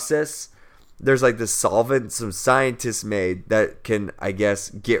process there's like this solvent some scientists made that can, I guess,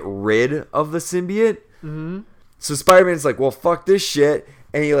 get rid of the symbiote. So Spider-Man's like, well, fuck this shit,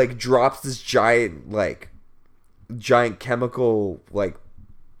 and he like drops this giant chemical like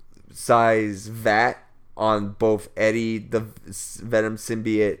size vat on both Eddie, the Venom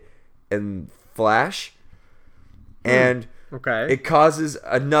symbiote, and Flash. And it causes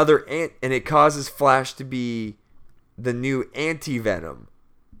it causes Flash to be the new anti-Venom.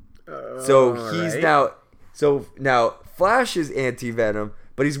 So he's now Flash is anti-Venom,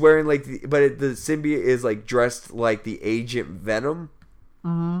 but he's wearing like the symbiote is like dressed like the Agent Venom.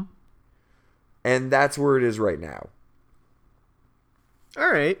 And that's where it is right now.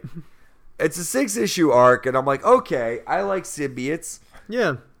 All right. It's a 6-issue arc, and I'm like, okay, I like symbiotes.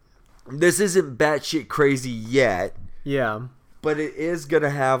 Yeah. This isn't batshit crazy yet. Yeah. But it is going to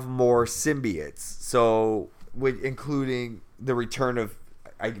have more symbiotes. So, including the return of,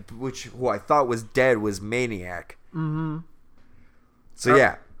 who I thought was dead was Maniac. So,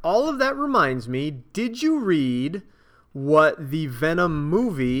 yeah. All of that reminds me, did you read what the Venom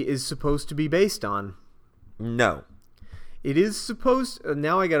movie is supposed to be based on? No. It is supposed...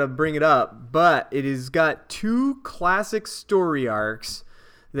 Now I gotta bring it up, but it has got 2 classic story arcs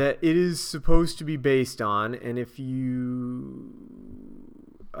that it is supposed to be based on, and if you...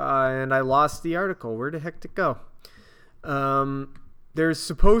 and I lost the article. Where the heck did it go? There's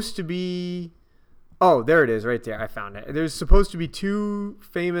supposed to be... Oh, there it is, right there. I found it. There's supposed to be 2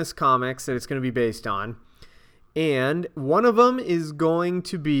 famous comics that it's going to be based on, and one of them is going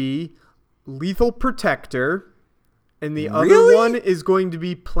to be Lethal Protector, and the other one is going to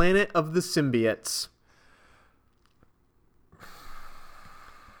be Planet of the Symbiotes.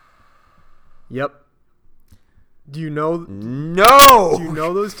 Yep. Do you know? No. Do you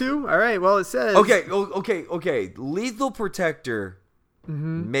know those 2? All right. Well, it says. Okay. Lethal Protector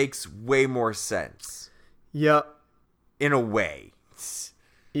makes way more sense. Yep. In a way.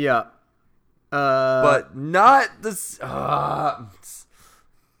 Yeah. But not this.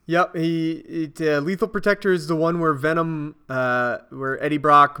 Yep, Lethal Protector is the one where Venom, where Eddie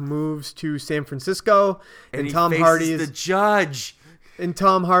Brock moves to San Francisco, and Tom Hardy is the judge. And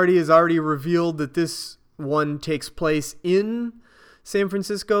Tom Hardy has already revealed that this one takes place in San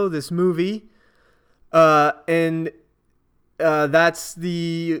Francisco. This movie, and that's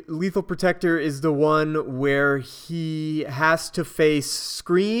the Lethal Protector is the one where he has to face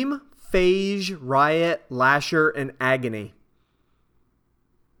Scream, Phage, Riot, Lasher, and Agony.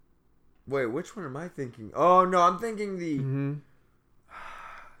 Wait, which one am I thinking? Oh, no, I'm thinking the...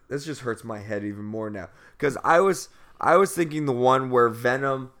 This just hurts my head even more now. Because I was thinking the one where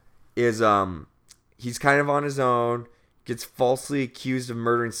Venom is... he's kind of on his own, gets falsely accused of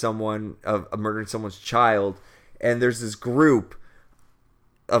murdering someone, of murdering someone's child, and there's this group,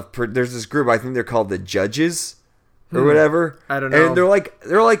 I think they're called the Judges, or whatever. I don't know. And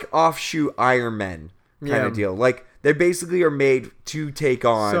they're like offshoot Iron Men kind of deal. Like, they basically are made to take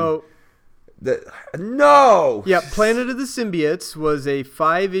on... No! Yeah, Planet of the Symbiotes was a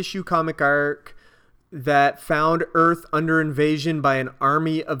 5-issue comic arc that found Earth under invasion by an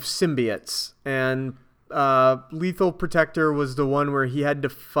army of symbiotes. And Lethal Protector was the one where he had to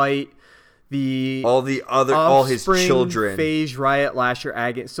fight all his children. Phage, Riot, Lasher,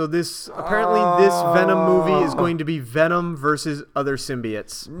 Agate. So this Venom movie is going to be Venom versus other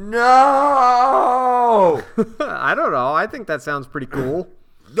symbiotes. No! I don't know. I think that sounds pretty cool.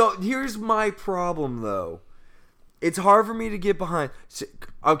 No, here's my problem, though. It's hard for me to get behind.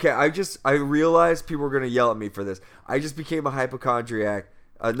 Okay, I realized people are going to yell at me for this. I just became a hypochondriac,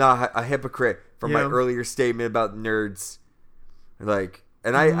 not a hypocrite from my earlier statement about nerds. Like,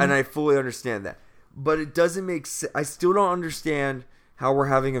 and I fully understand that. But it doesn't make sense. I still don't understand how we're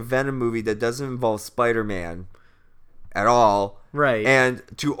having a Venom movie that doesn't involve Spider-Man at all. Right. And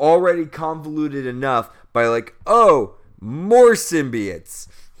to already convoluted enough by like, oh, more symbiotes.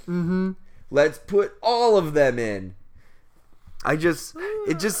 Let's put all of them in. It just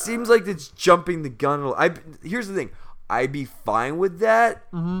seems like it's jumping the gun. Here's the thing. I'd be fine with that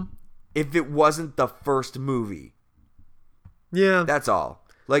if it wasn't the first movie. Yeah. That's all.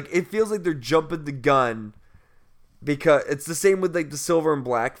 Like, it feels like they're jumping the gun because it's the same with, like, the Silver and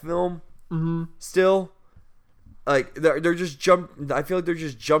Black film still. Like, they're just I feel like they're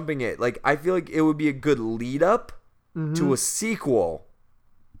just jumping it. Like, I feel like it would be a good lead up to a sequel.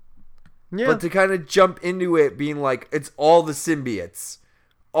 Yeah. But to kind of jump into it being like, it's all the symbiotes.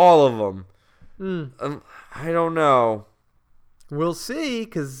 All of them. I don't know. We'll see,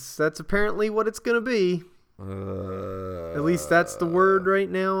 because that's apparently what it's going to be. At least that's the word right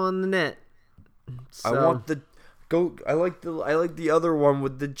now on the net. So. I want I like the other one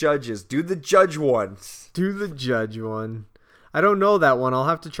with the judges. Do the judge one. Do the judge one. I don't know that one. I'll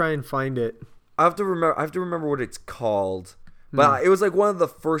have to try and find it. I have to remember what it's called. But it was like one of the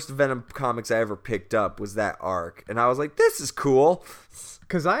first Venom comics I ever picked up was that arc. And I was like, this is cool.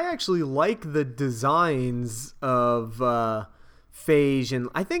 Because I actually like the designs of Phage. And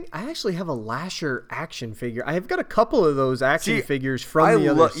I think I actually have a Lasher action figure. I have got a couple of those action figures from the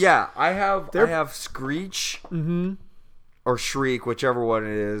others. Yeah, I have Screech or Shriek, whichever one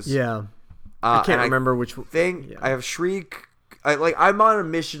it is. Yeah. I can't remember which thing. Yeah. I have Shriek. I'm on a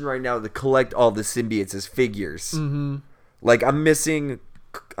mission right now to collect all the symbiotes as figures. Like, I'm missing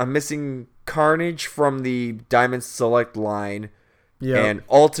Carnage from the Diamond Select line, and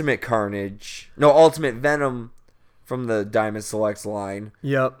Ultimate Venom from the Diamond Selects line.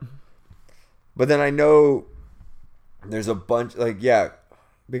 Yep. But then I know there's a bunch,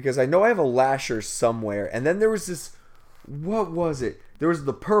 because I know I have a Lasher somewhere, and then there was this, what was it? There was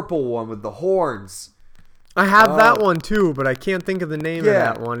the purple one with the horns. I have that one too, but I can't think of the name of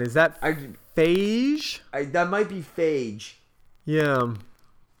that one. Is that Phage? That might be Phage. Yeah.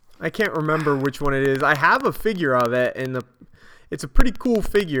 I can't remember which one it is. I have a figure of it, and it's a pretty cool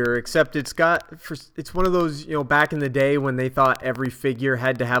figure, except it's one of those, back in the day when they thought every figure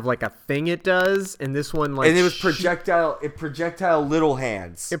had to have like a thing it does, and this one and it was projectile little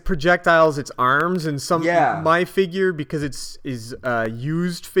hands. It projectiles its arms, and my figure, because is a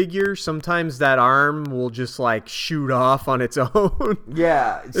used figure, sometimes that arm will just like shoot off on its own.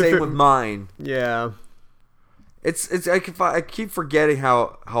 Yeah, same with mine. Yeah. I keep forgetting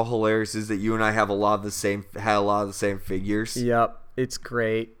how hilarious it is that you and I have a lot of the same figures. Yep, it's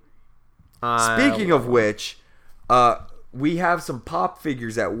great. Speaking of which, we have some pop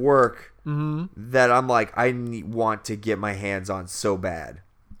figures at work that I'm like, want to get my hands on so bad.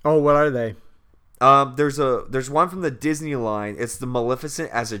 Oh, what are they? There's one from the Disney line. It's the Maleficent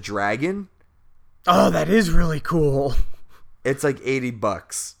as a dragon. Oh, that is really cool. It's like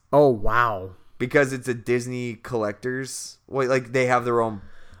 $80. Oh, wow. Because it's a Disney collector's. Like they have their own.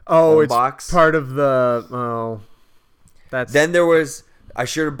 It's box. Part of the. That's. Then there was. I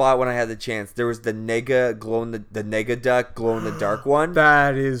should have bought when I had the chance. There was the Nega Nega duck glow in the dark one.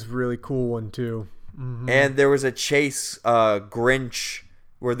 That is really cool one too. Mm-hmm. And there was a Chase Grinch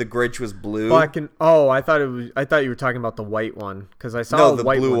where the Grinch was blue. I thought you were talking about the white one, because I saw the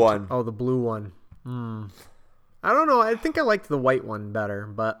white blue one. Oh, the blue one. I don't know. I think I liked the white one better,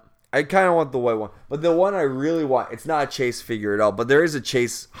 but. I kind of want the white one. But the one I really want, it's not a Chase figure at all, but there is a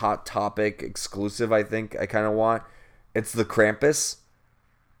Chase Hot Topic exclusive, I think, I kind of want. It's the Krampus.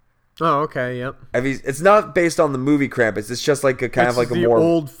 Oh, okay, yep. It's not based on the movie Krampus. It's just like a more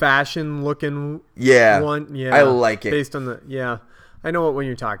old-fashioned looking one. Yeah, I like it. Based on I know what one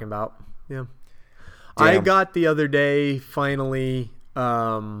you're talking about. Yeah. Damn. I got the other day, finally,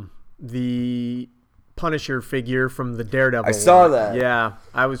 the Punisher figure from the Daredevil. I saw that. Yeah,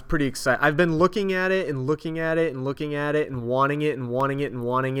 I was pretty excited. I've been looking at it and looking at it and looking at it and wanting it and wanting it and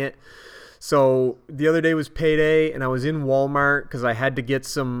wanting it. So the other day was payday, and I was in Walmart because I had to get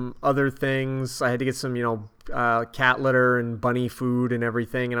some other things. I had to get some, cat litter and bunny food and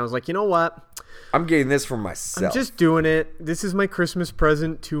everything. And I was like, you know what? I'm getting this for myself. I'm just doing it. This is my Christmas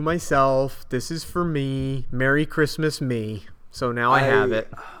present to myself. This is for me. Merry Christmas, me. So now I have it.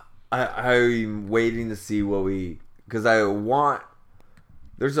 I'm waiting to see because I think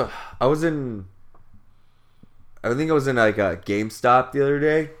I was in like a GameStop the other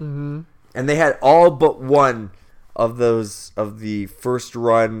day, and they had all but one of the first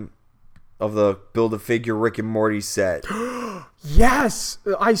run of the Build-A-Figure Rick and Morty set. Yes,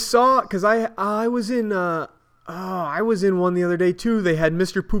 I saw, because I was in one the other day too. They had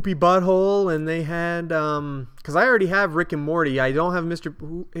Mr. Poopy Butthole, and they had because I already have Rick and Morty. I don't have it was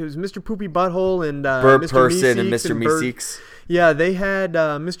Mr. Poopy Butthole and Bird Mr. Person Meeseeks and Mr. Meeseeks. Yeah, they had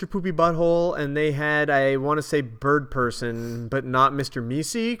Mr. Poopy Butthole, and they had, I want to say, Bird Person, but not Mr.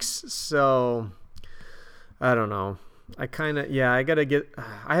 Meeseeks. So I don't know. I gotta get.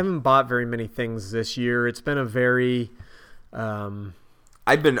 I haven't bought very many things this year. It's been a very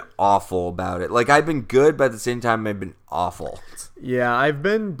I've been awful about it. Like, I've been good, but at the same time, I've been awful. Yeah, I've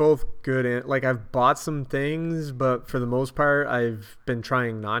been both good and like I've bought some things, but for the most part, I've been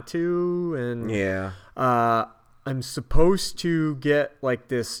trying not to. And yeah, I'm supposed to get like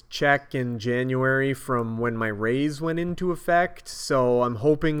this check in January from when my raise went into effect, so I'm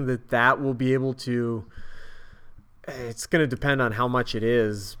hoping that will be able to. It's gonna depend on how much it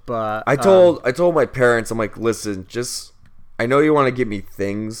is, but I told my parents, I'm like, listen, just I know you want to give me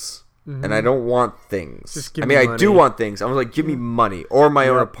things, and I don't want things. Just give I mean, me I money. do want things. I was like, give me money or my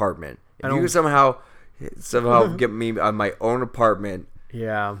own apartment. If you could somehow get me my own apartment.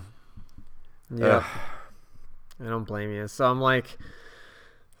 Yeah. Yeah. I don't blame you. So I'm like,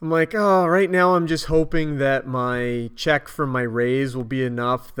 oh, right now I'm just hoping that my check from my raise will be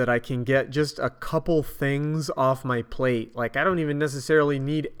enough that I can get just a couple things off my plate. Like, I don't even necessarily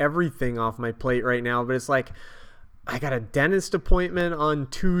need everything off my plate right now, but it's like, I got a dentist appointment on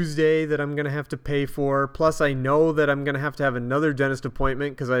Tuesday that I'm going to have to pay for. Plus, I know that I'm going to have another dentist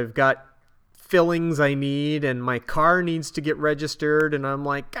appointment because I've got fillings I need and my car needs to get registered. And I'm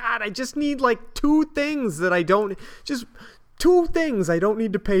like, God, I just need like two things that I don't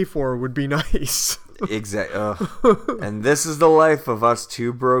need to pay for would be nice. Exactly. And this is the life of us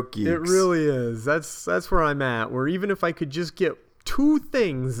two broke geeks. It really is. That's where I'm at. Where even if I could just get two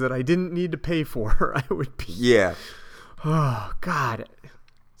things that I didn't need to pay for, I would be. Yeah. Oh, God.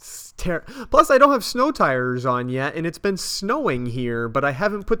 Plus, I don't have snow tires on yet, and it's been snowing here, but I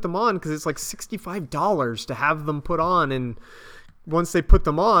haven't put them on because it's like $65 to have them put on. And once they put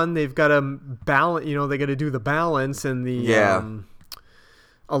them on, they've got to balance, they got to do the balance and the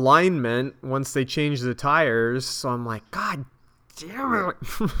alignment once they change the tires. So I'm like, God damn it.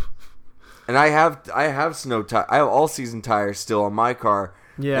 And I have snow tires. I have all season tires still on my car.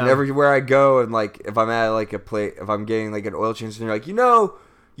 Yeah. And everywhere I go, and like if I'm at like if I'm getting like an oil change, and they're like,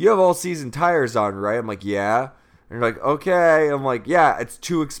 you have all season tires on, right? I'm like, yeah. And they're like, okay. I'm like, yeah, it's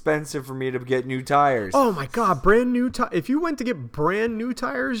too expensive for me to get new tires. Oh my God, brand new tires. If you went to get brand new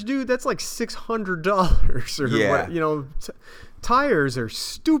tires, dude, that's like $600 or what, tires are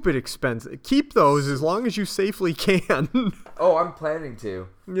stupid expensive. Keep those as long as you safely can. Oh, I'm planning to.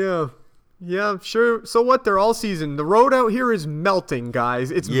 Yeah. Yeah, sure. So what? They're all season. The road out here is melting,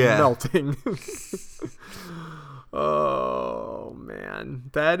 guys. It's melting. Oh, man.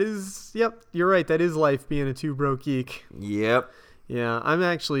 That is, yep, you're right. That is life being a two broke geek. Yep. Yeah, I'm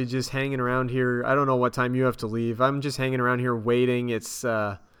actually just hanging around here. I don't know what time you have to leave. I'm just hanging around here waiting. It's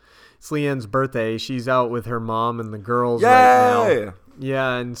Leanne's birthday. She's out with her mom and the girls right now.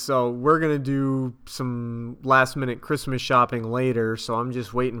 Yeah, and so we're going to do some last minute Christmas shopping later. So I'm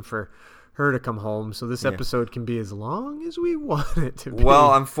just waiting for her to come home so this episode can be as long as we want it to be.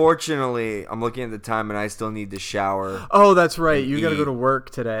 Well, unfortunately, I'm looking at the time and I still need to shower. Oh, that's right. You got to go to work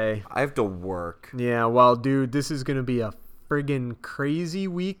today. I have to work. Yeah, well, dude, this is going to be a friggin' crazy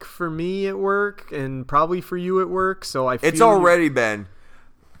week for me at work and probably for you at work. So I feel it's already been.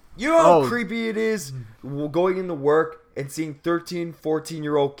 You know how creepy it is going into work and seeing 13,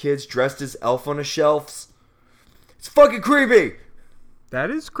 14-year-old kids dressed as Elf on the Shelves? It's fucking creepy. That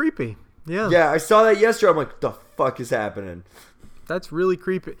is creepy. Yeah. Yeah, I saw that yesterday. I'm like, what the fuck is happening? That's really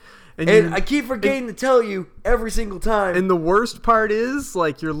creepy. And I keep forgetting to tell you every single time. And the worst part is,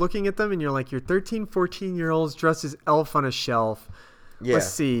 like, you're looking at them and you're like, you're 13, 14-year-olds dressed as Elf on a Shelf. Yeah. Let's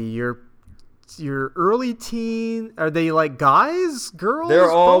see. You're early teen. Are they like guys, girls?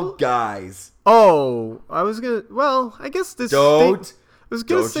 They're all guys. Oh, I guess this.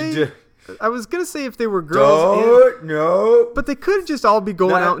 I was gonna say if they were girls. No. But they could just all be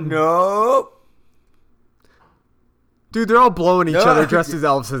going out and. No. Dude, they're all blowing each other dressed as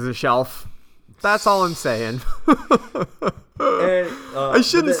elves as a shelf. That's all I'm saying. I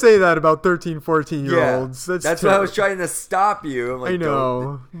shouldn't say that about 13, 14-year-olds. Yeah, that's what I was trying to stop you. I'm like, I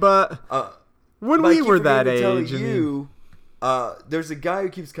know, but when we were that age, there's a guy who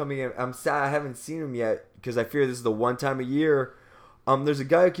keeps coming in. I'm sad I haven't seen him yet because I fear this is the one time a year. There's a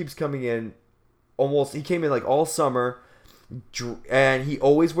guy who keeps coming in. He came in like all summer, and he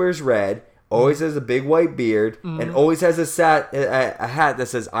always wears red. Always has a big white beard, and always has a hat that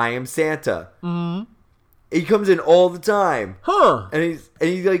says "I am Santa." Mm-hmm. He comes in all the time, and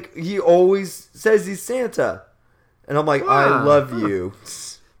he always says he's Santa, and I'm like, I love you.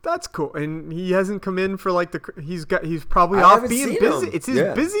 That's cool, and he hasn't come in for like he's probably off being busy. It's his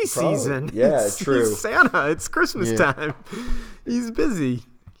busy season. Yeah, true. He's Santa. It's Christmas time. He's busy.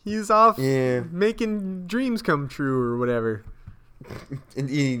 He's off making dreams come true or whatever. And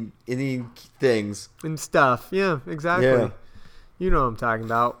eating things and stuff. Yeah, exactly. Yeah. You know what I'm talking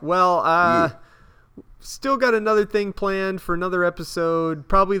about. Well, still got another thing planned for another episode.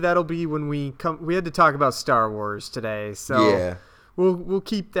 Probably that'll be when we come. We had to talk about Star Wars today, so Yeah. we'll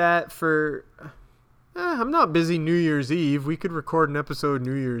keep that for. I'm not busy New Year's Eve. We could record an episode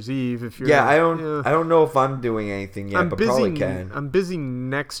New Year's Eve if you're. Yeah, I don't know if I'm doing anything yet, but probably can. I'm busy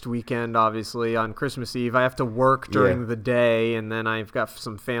next weekend, obviously, on Christmas Eve. I have to work during the day, and then I've got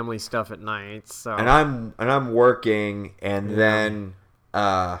some family stuff at night. So. And I'm working, and then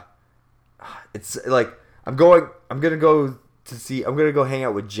it's like I'm gonna go hang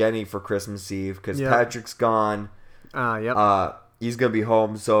out with Jenny for Christmas Eve because Patrick's gone. Yep. He's gonna be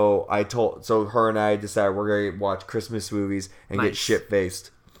home, so her and I decided we're gonna watch Christmas movies and get shit faced.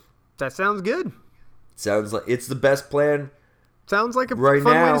 That sounds good. Sounds like it's the best plan. Sounds like a fun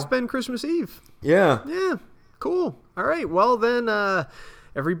way to spend Christmas Eve. Yeah. Yeah. Cool. All right. Well then,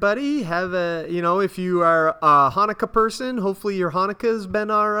 everybody have if you are a Hanukkah person, hopefully your Hanukkah's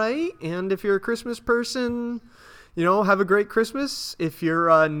been all right, and if you're a Christmas person, have a great Christmas. If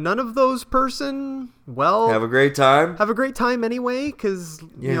you're none of those person, well, have a great time. Have a great time anyway, because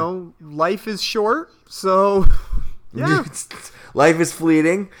life is short. So, yeah, life is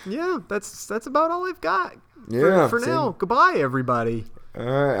fleeting. Yeah, that's about all I've got. Yeah, for now. Goodbye, everybody. All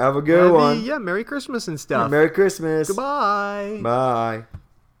right, have a good one. Yeah, Merry Christmas and stuff. Merry Christmas. Goodbye. Bye.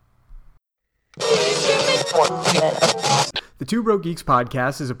 The Two Broke Geeks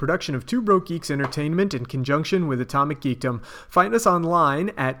podcast is a production of Two Broke Geeks Entertainment in conjunction with Atomic Geekdom. Find us online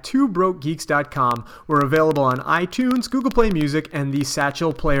at twobrokegeeks.com. We're available on iTunes, Google Play Music, and the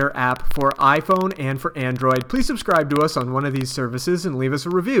Satchel Player app for iPhone and for Android. Please subscribe to us on one of these services and leave us a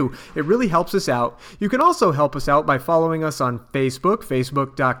review. It really helps us out. You can also help us out by following us on Facebook,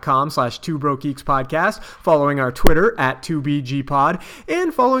 facebook.com/twobrokegeekspodcast, following our Twitter at 2BGPod,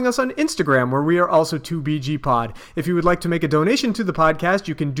 and following us on Instagram, where we are also 2BGPod. If you would like to make a donation to the podcast,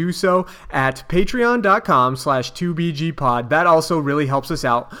 you can do so at patreon.com/2bgpod. That also really helps us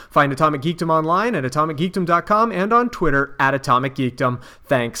out. Find Atomic Geekdom online at atomicgeekdom.com and on Twitter at Atomic Geekdom.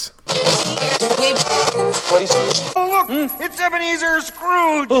 Thanks. Oh, look, it's Ebenezer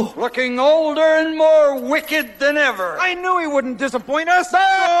Scrooge, looking older and more wicked than ever. I knew he wouldn't disappoint us.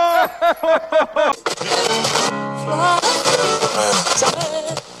 Bah!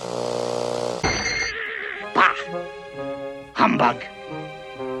 Humbug!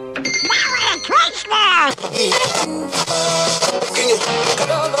 Merry Christmas!